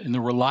have and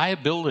the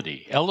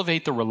reliability,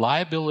 elevate the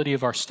reliability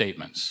of our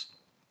statements.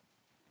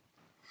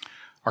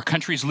 Our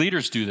country's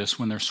leaders do this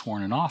when they're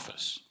sworn in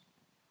office.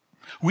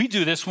 We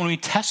do this when we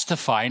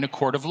testify in a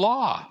court of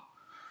law.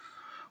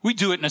 We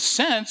do it, in a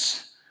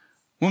sense,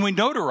 when we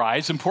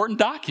notarize important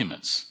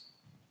documents.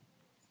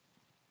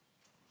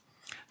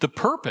 The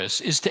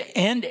purpose is to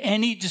end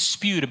any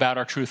dispute about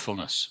our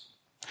truthfulness.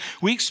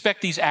 We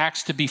expect these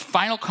acts to be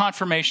final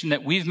confirmation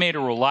that we've made a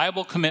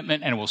reliable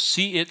commitment and will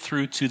see it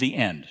through to the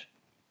end.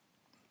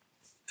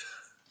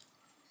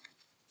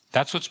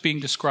 That's what's being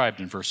described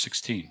in verse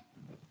 16.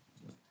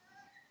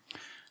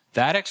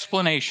 That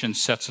explanation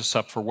sets us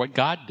up for what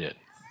God did.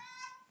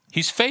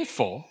 He's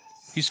faithful,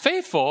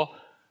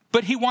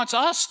 but he wants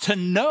us to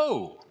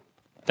know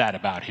that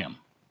about him.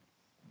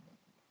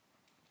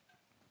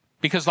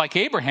 Because like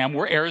Abraham,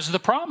 we're heirs of the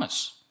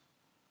promise.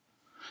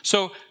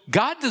 So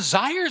God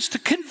desires to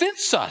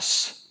convince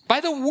us by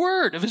the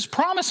word of his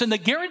promise and the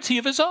guarantee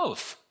of his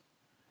oath.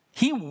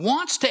 He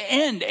wants to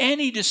end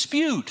any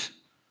dispute.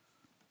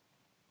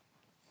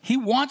 He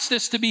wants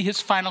this to be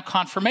his final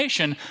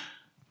confirmation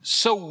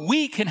so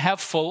we can have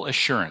full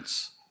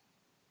assurance.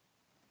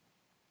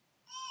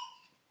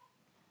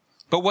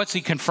 But what's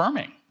he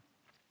confirming?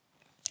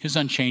 His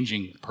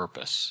unchanging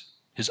purpose.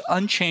 His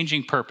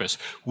unchanging purpose.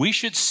 We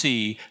should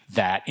see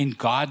that in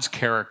God's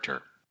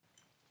character.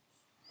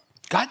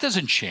 God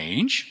doesn't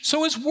change,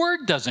 so his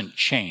word doesn't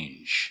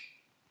change.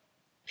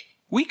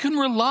 We can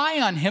rely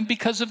on him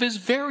because of his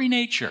very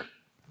nature.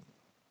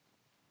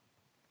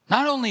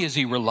 Not only is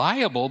he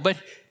reliable, but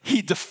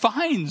he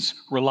defines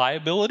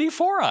reliability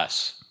for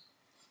us.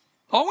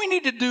 All we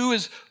need to do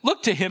is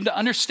look to him to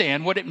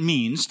understand what it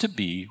means to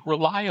be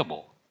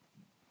reliable.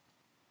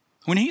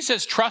 When he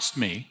says, trust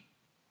me,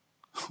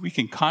 we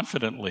can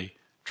confidently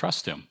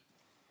trust him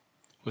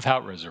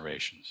without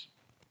reservations.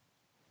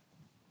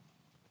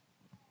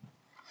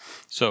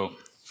 So,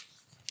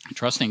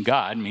 trusting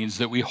God means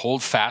that we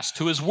hold fast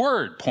to his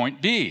word.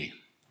 Point B.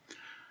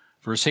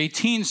 Verse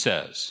 18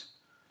 says,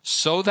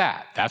 so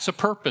that, that's a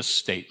purpose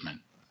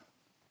statement,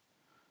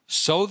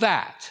 so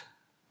that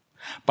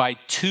by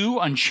two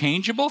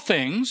unchangeable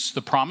things,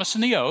 the promise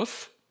and the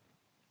oath,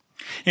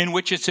 in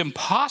which it's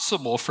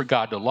impossible for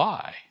God to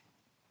lie,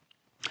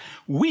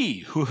 we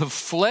who have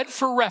fled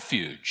for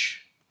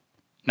refuge,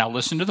 now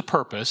listen to the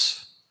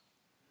purpose,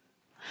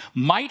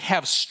 might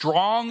have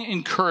strong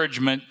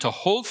encouragement to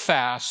hold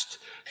fast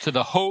to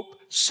the hope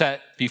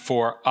set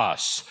before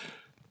us.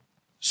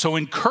 So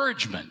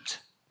encouragement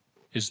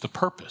is the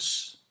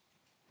purpose.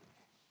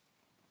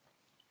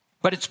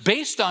 But it's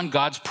based on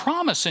God's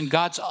promise and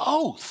God's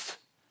oath.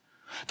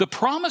 The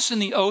promise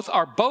and the oath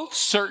are both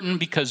certain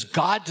because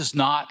God does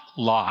not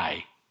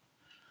lie.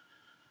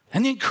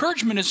 And the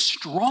encouragement is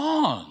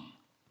strong.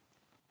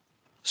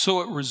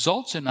 So it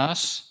results in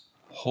us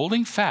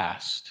holding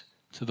fast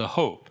to the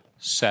hope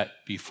set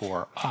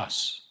before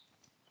us.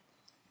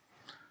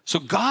 So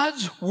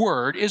God's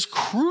word is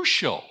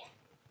crucial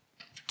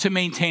to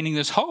maintaining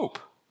this hope.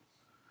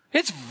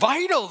 It's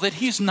vital that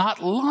he's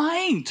not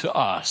lying to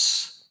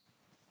us.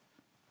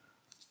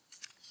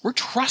 We're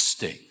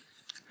trusting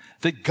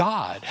that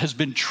God has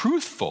been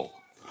truthful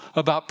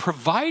about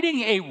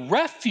providing a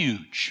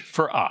refuge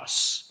for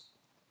us.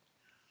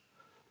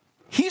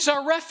 He's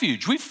our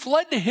refuge. We've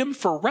fled to him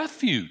for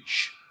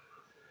refuge.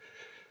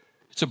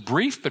 It's a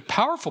brief but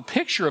powerful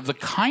picture of the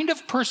kind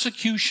of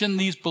persecution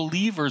these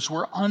believers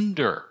were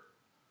under.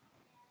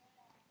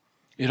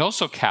 It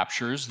also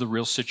captures the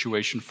real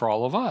situation for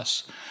all of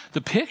us.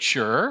 The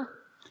picture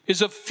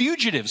is of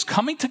fugitives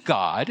coming to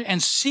God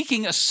and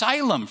seeking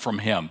asylum from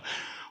him.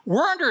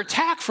 We're under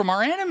attack from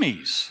our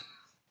enemies.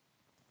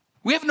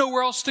 We have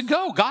nowhere else to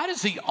go. God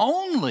is the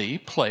only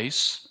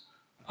place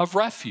of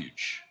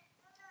refuge.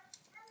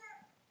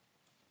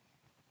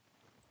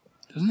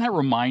 Doesn't that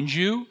remind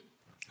you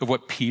of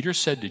what Peter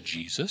said to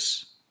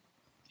Jesus?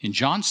 In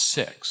John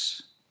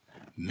 6,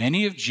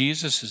 many of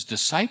Jesus'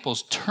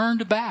 disciples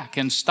turned back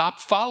and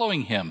stopped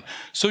following him.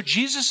 So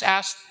Jesus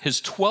asked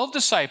his 12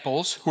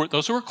 disciples,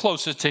 those who were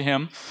closest to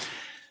him,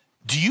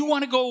 do you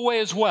want to go away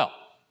as well?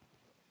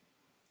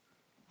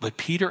 But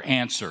Peter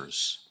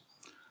answers,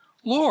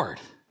 Lord,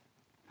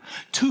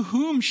 to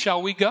whom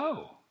shall we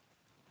go?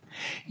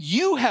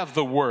 You have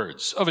the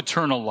words of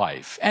eternal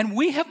life, and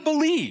we have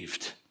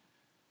believed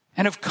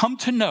and have come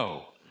to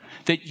know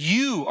that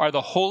you are the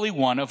Holy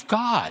One of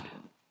God.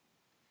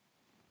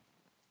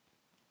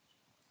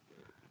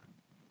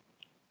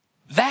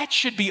 That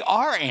should be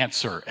our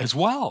answer as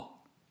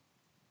well.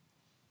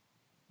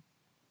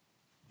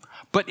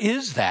 But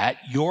is that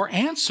your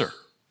answer?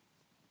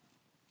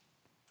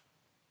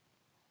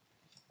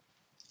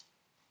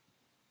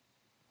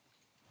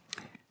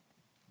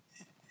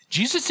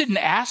 Jesus didn't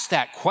ask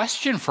that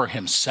question for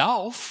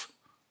himself.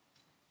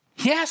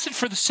 He asked it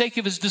for the sake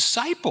of his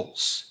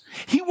disciples.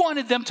 He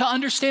wanted them to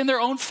understand their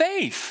own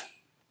faith.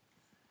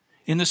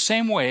 In the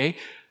same way,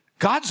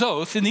 God's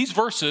oath in these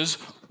verses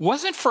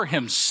wasn't for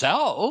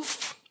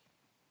himself.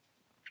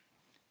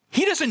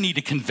 He doesn't need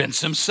to convince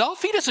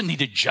himself. He doesn't need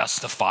to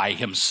justify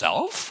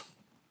himself.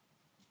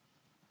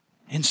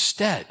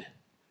 Instead,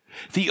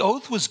 the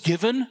oath was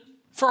given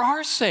for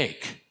our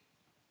sake.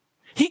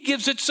 He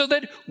gives it so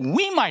that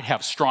we might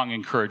have strong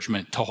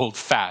encouragement to hold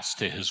fast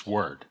to his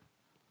word.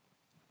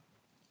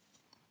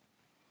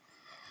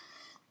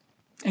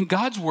 And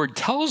God's word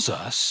tells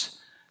us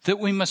that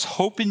we must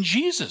hope in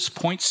Jesus.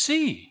 Point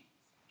C,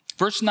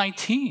 verse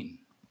 19.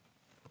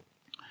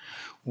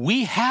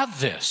 We have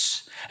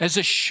this as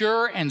a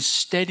sure and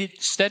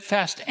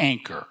steadfast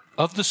anchor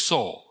of the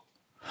soul,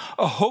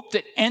 a hope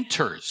that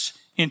enters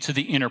into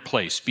the inner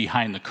place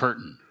behind the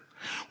curtain,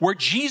 where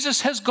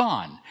Jesus has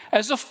gone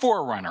as a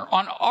forerunner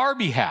on our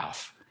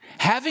behalf,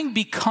 having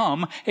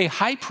become a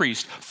high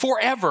priest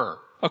forever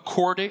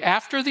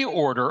after the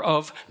order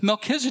of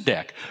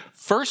Melchizedek.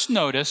 First,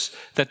 notice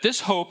that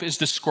this hope is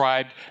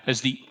described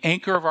as the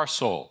anchor of our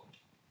soul,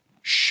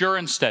 sure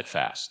and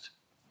steadfast.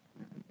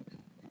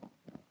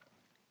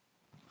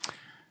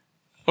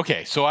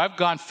 Okay, so I've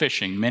gone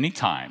fishing many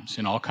times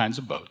in all kinds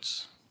of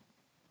boats.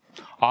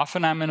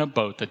 Often I'm in a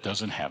boat that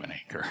doesn't have an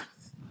anchor.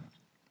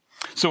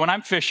 So when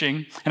I'm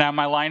fishing and I have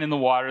my line in the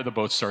water, the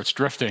boat starts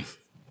drifting.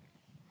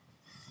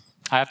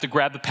 I have to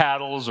grab the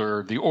paddles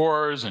or the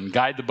oars and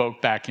guide the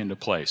boat back into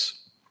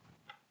place.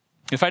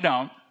 If I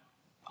don't,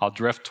 I'll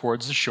drift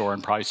towards the shore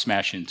and probably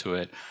smash into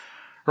it,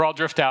 or I'll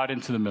drift out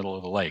into the middle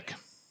of the lake.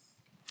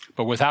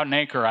 But without an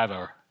anchor, I have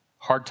a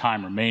hard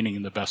time remaining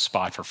in the best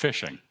spot for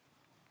fishing.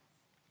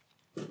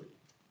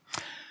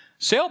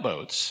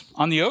 Sailboats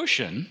on the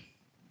ocean,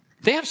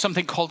 they have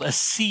something called a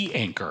sea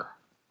anchor.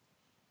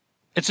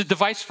 It's a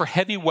device for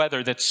heavy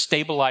weather that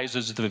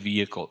stabilizes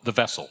the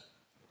vessel.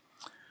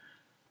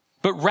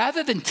 But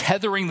rather than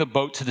tethering the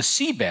boat to the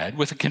seabed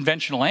with a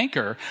conventional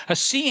anchor, a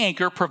sea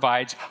anchor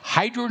provides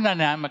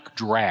hydrodynamic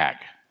drag,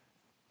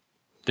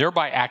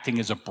 thereby acting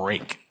as a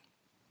brake.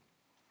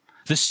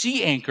 The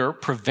sea anchor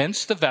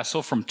prevents the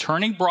vessel from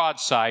turning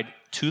broadside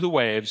to the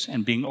waves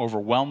and being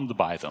overwhelmed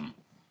by them.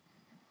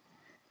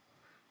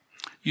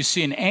 You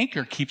see, an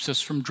anchor keeps us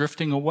from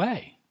drifting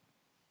away.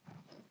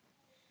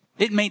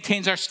 It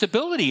maintains our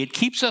stability. It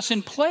keeps us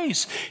in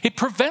place. It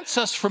prevents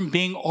us from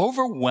being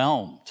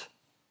overwhelmed.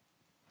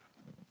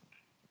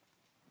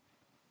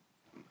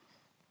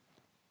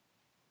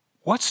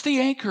 What's the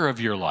anchor of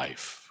your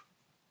life?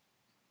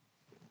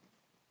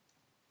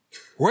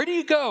 Where do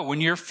you go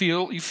when you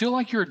feel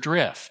like you're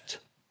adrift?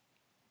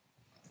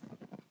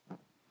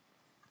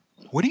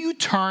 What do you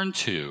turn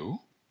to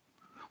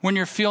when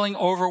you're feeling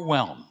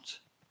overwhelmed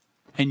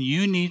and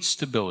you need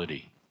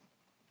stability?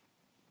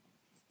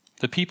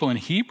 The people in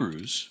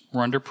Hebrews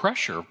were under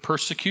pressure,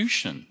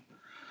 persecution.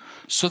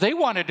 So they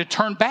wanted to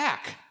turn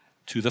back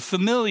to the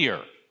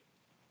familiar.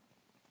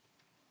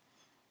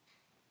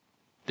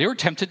 They were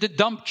tempted to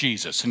dump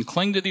Jesus and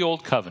cling to the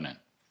old covenant.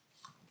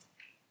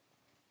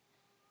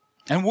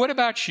 And what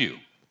about you?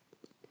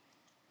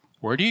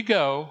 Where do you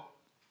go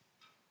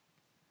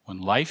when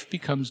life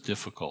becomes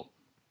difficult?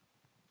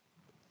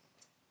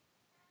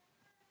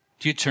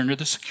 Do you turn to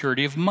the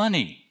security of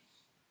money?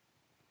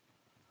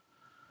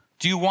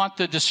 Do you want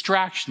the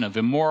distraction of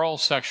immoral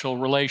sexual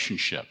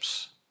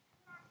relationships?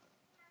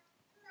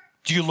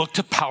 Do you look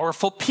to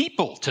powerful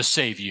people to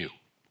save you?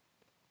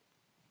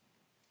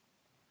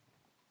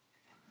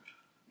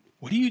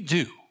 What do you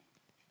do?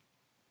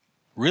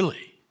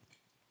 Really?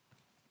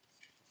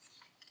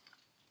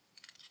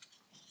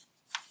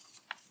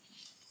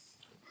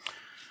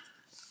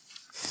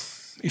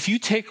 If you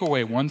take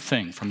away one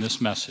thing from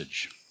this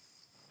message,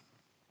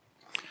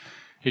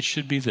 it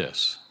should be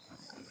this.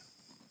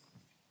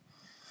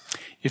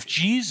 If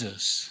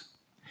Jesus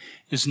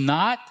is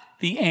not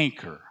the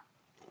anchor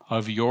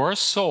of your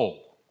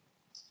soul,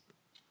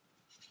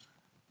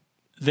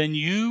 then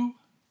you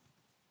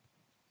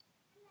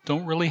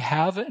don't really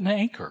have an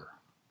anchor.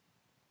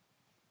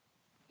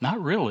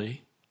 Not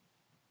really.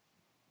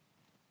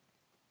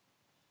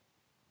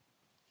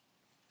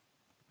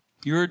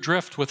 You're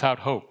adrift without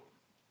hope.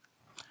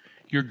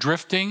 You're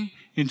drifting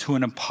into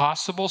an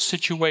impossible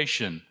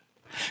situation.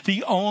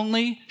 The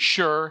only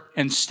sure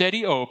and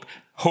steady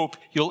hope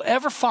you'll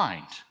ever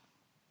find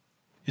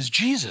is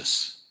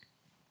Jesus.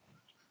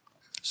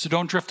 So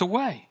don't drift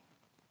away.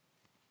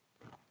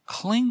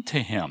 Cling to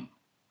him.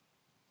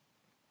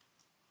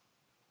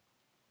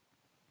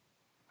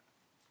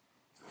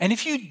 And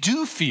if you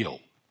do feel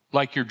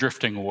like you're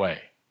drifting away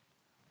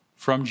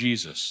from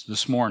Jesus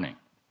this morning,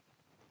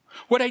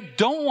 what I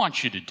don't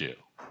want you to do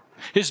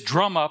is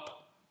drum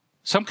up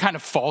some kind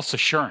of false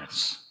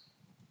assurance.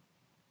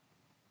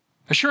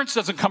 Assurance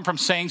doesn't come from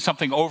saying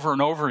something over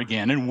and over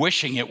again and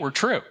wishing it were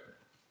true.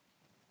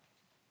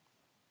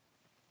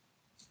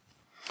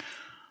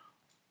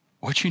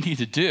 What you need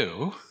to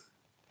do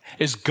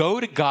is go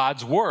to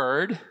God's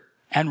word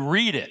and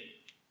read it.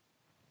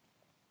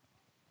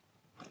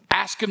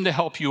 Ask him to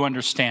help you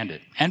understand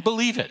it and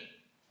believe it.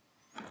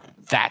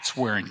 That's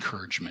where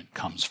encouragement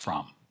comes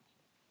from.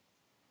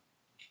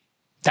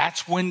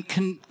 That's when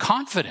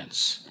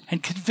confidence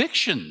and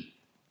conviction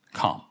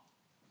come.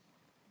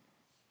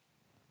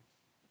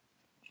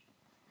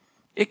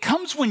 It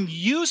comes when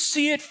you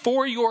see it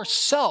for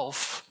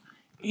yourself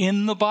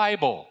in the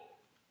Bible.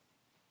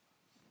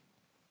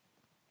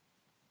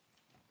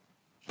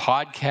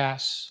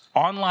 Podcasts,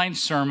 online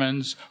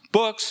sermons,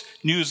 books,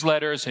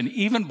 newsletters, and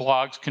even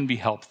blogs can be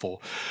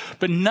helpful,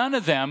 but none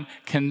of them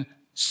can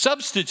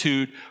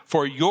substitute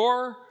for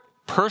your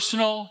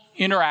personal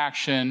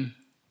interaction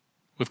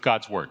with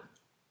God's Word.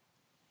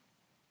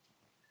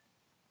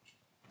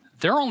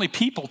 They're only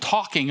people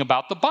talking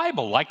about the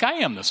Bible like I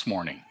am this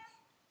morning.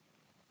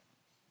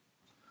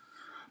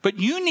 But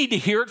you need to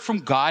hear it from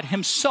God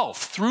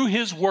himself through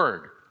his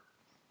word.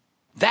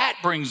 That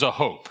brings a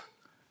hope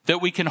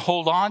that we can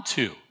hold on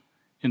to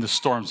in the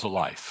storms of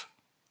life.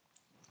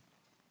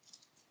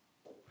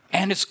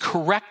 And it's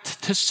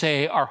correct to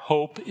say our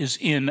hope is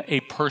in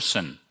a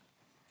person.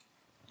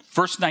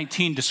 Verse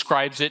 19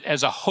 describes it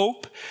as a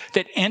hope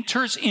that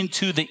enters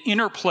into the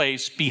inner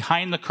place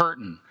behind the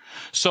curtain.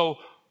 So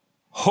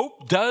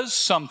hope does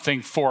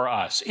something for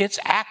us. It's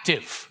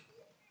active.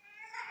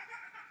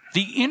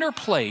 The inner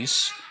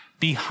place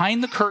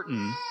behind the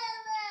curtain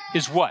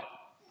is what?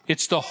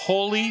 It's the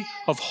Holy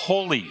of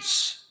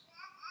Holies.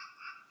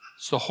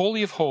 It's the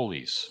Holy of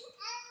Holies.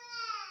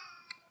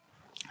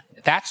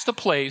 That's the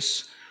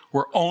place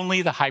where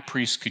only the high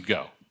priest could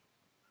go.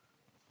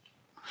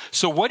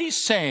 So what he's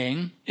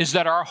saying is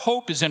that our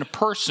hope is in a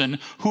person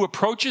who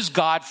approaches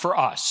God for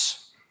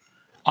us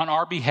on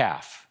our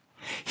behalf.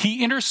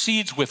 He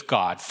intercedes with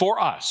God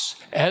for us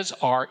as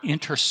our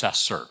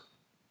intercessor,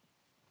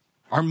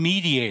 our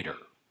mediator.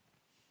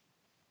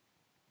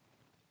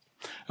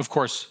 Of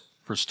course,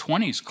 verse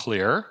 20 is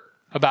clear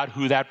about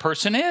who that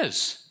person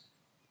is.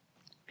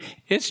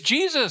 It's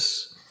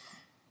Jesus.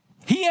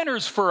 He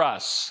enters for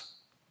us.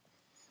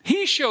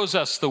 He shows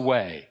us the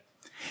way.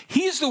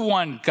 He's the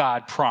one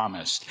God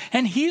promised,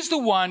 and he's the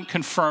one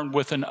confirmed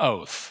with an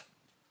oath.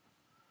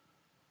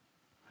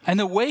 And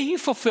the way he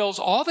fulfills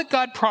all that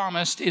God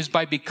promised is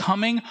by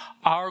becoming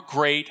our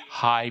great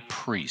high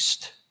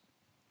priest.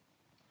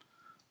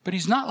 But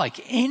he's not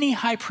like any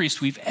high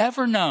priest we've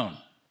ever known,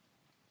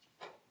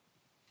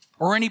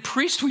 or any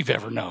priest we've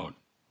ever known.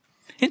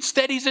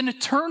 Instead, he's an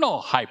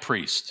eternal high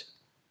priest.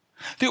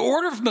 The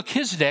order of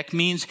Melchizedek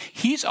means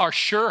he's our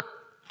sure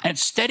and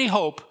steady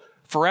hope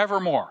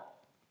forevermore.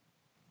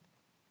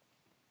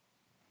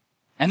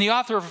 And the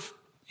author of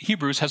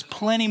Hebrews has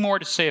plenty more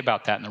to say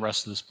about that in the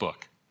rest of this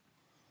book.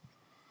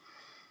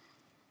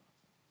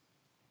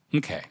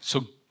 Okay,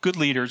 so good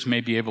leaders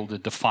may be able to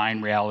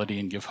define reality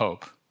and give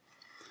hope.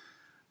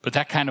 But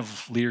that kind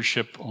of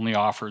leadership only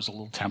offers a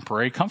little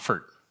temporary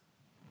comfort.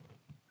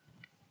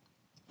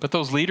 But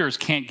those leaders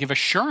can't give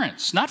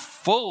assurance, not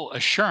full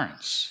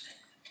assurance.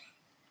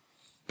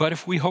 But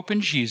if we hope in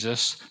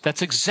Jesus,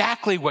 that's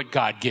exactly what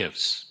God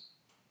gives.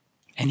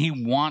 And he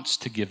wants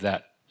to give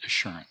that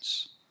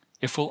assurance.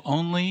 If we'll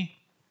only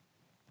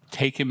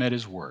take him at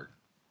his word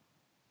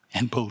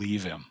and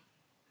believe him.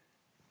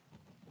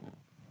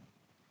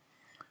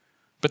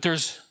 But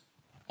there's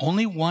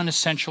only one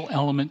essential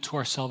element to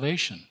our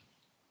salvation.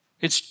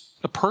 It's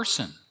a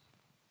person,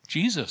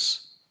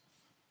 Jesus.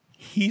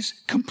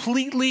 He's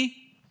completely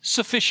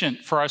sufficient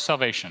for our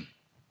salvation.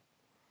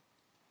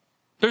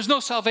 There's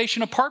no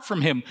salvation apart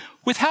from him.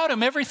 Without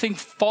him, everything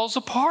falls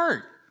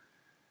apart.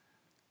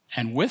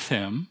 And with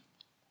him,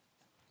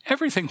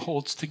 everything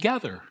holds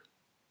together.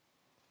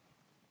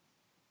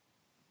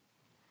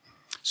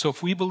 So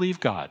if we believe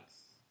God,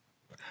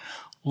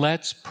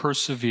 let's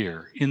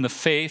persevere in the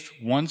faith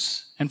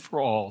once and for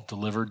all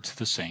delivered to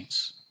the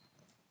saints.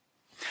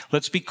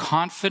 Let's be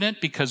confident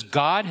because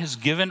God has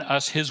given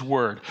us his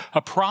word,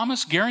 a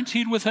promise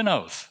guaranteed with an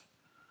oath,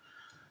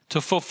 to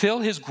fulfill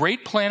his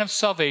great plan of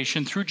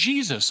salvation through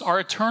Jesus, our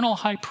eternal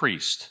high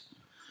priest.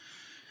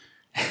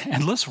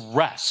 And let's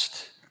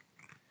rest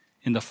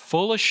in the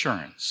full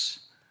assurance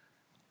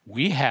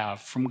we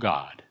have from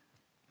God,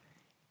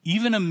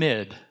 even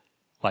amid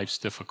life's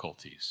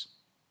difficulties.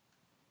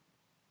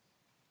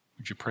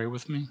 Would you pray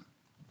with me?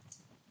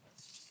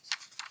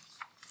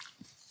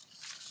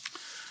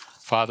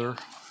 Father,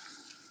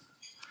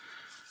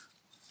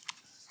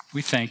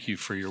 we thank you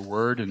for your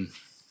word and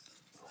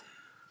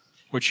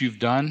what you've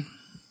done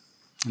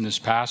in this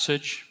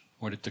passage,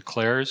 what it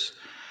declares.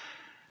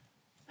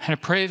 And I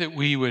pray that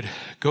we would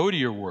go to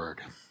your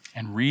word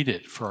and read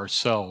it for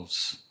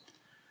ourselves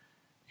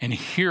and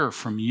hear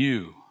from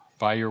you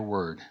by your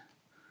word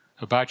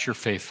about your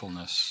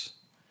faithfulness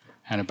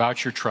and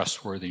about your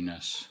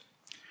trustworthiness,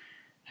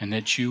 and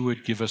that you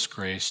would give us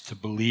grace to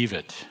believe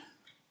it.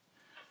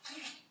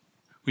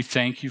 We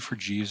thank you for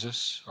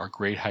Jesus, our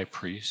great high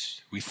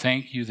priest. We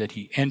thank you that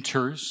he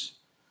enters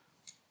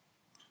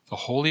the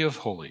Holy of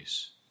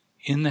Holies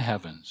in the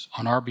heavens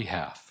on our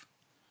behalf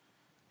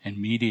and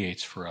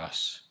mediates for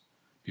us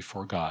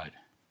before God.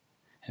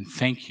 And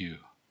thank you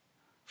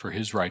for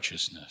his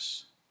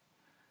righteousness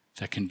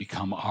that can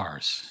become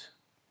ours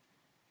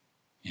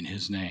in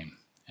his name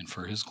and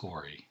for his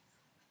glory.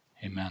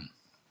 Amen.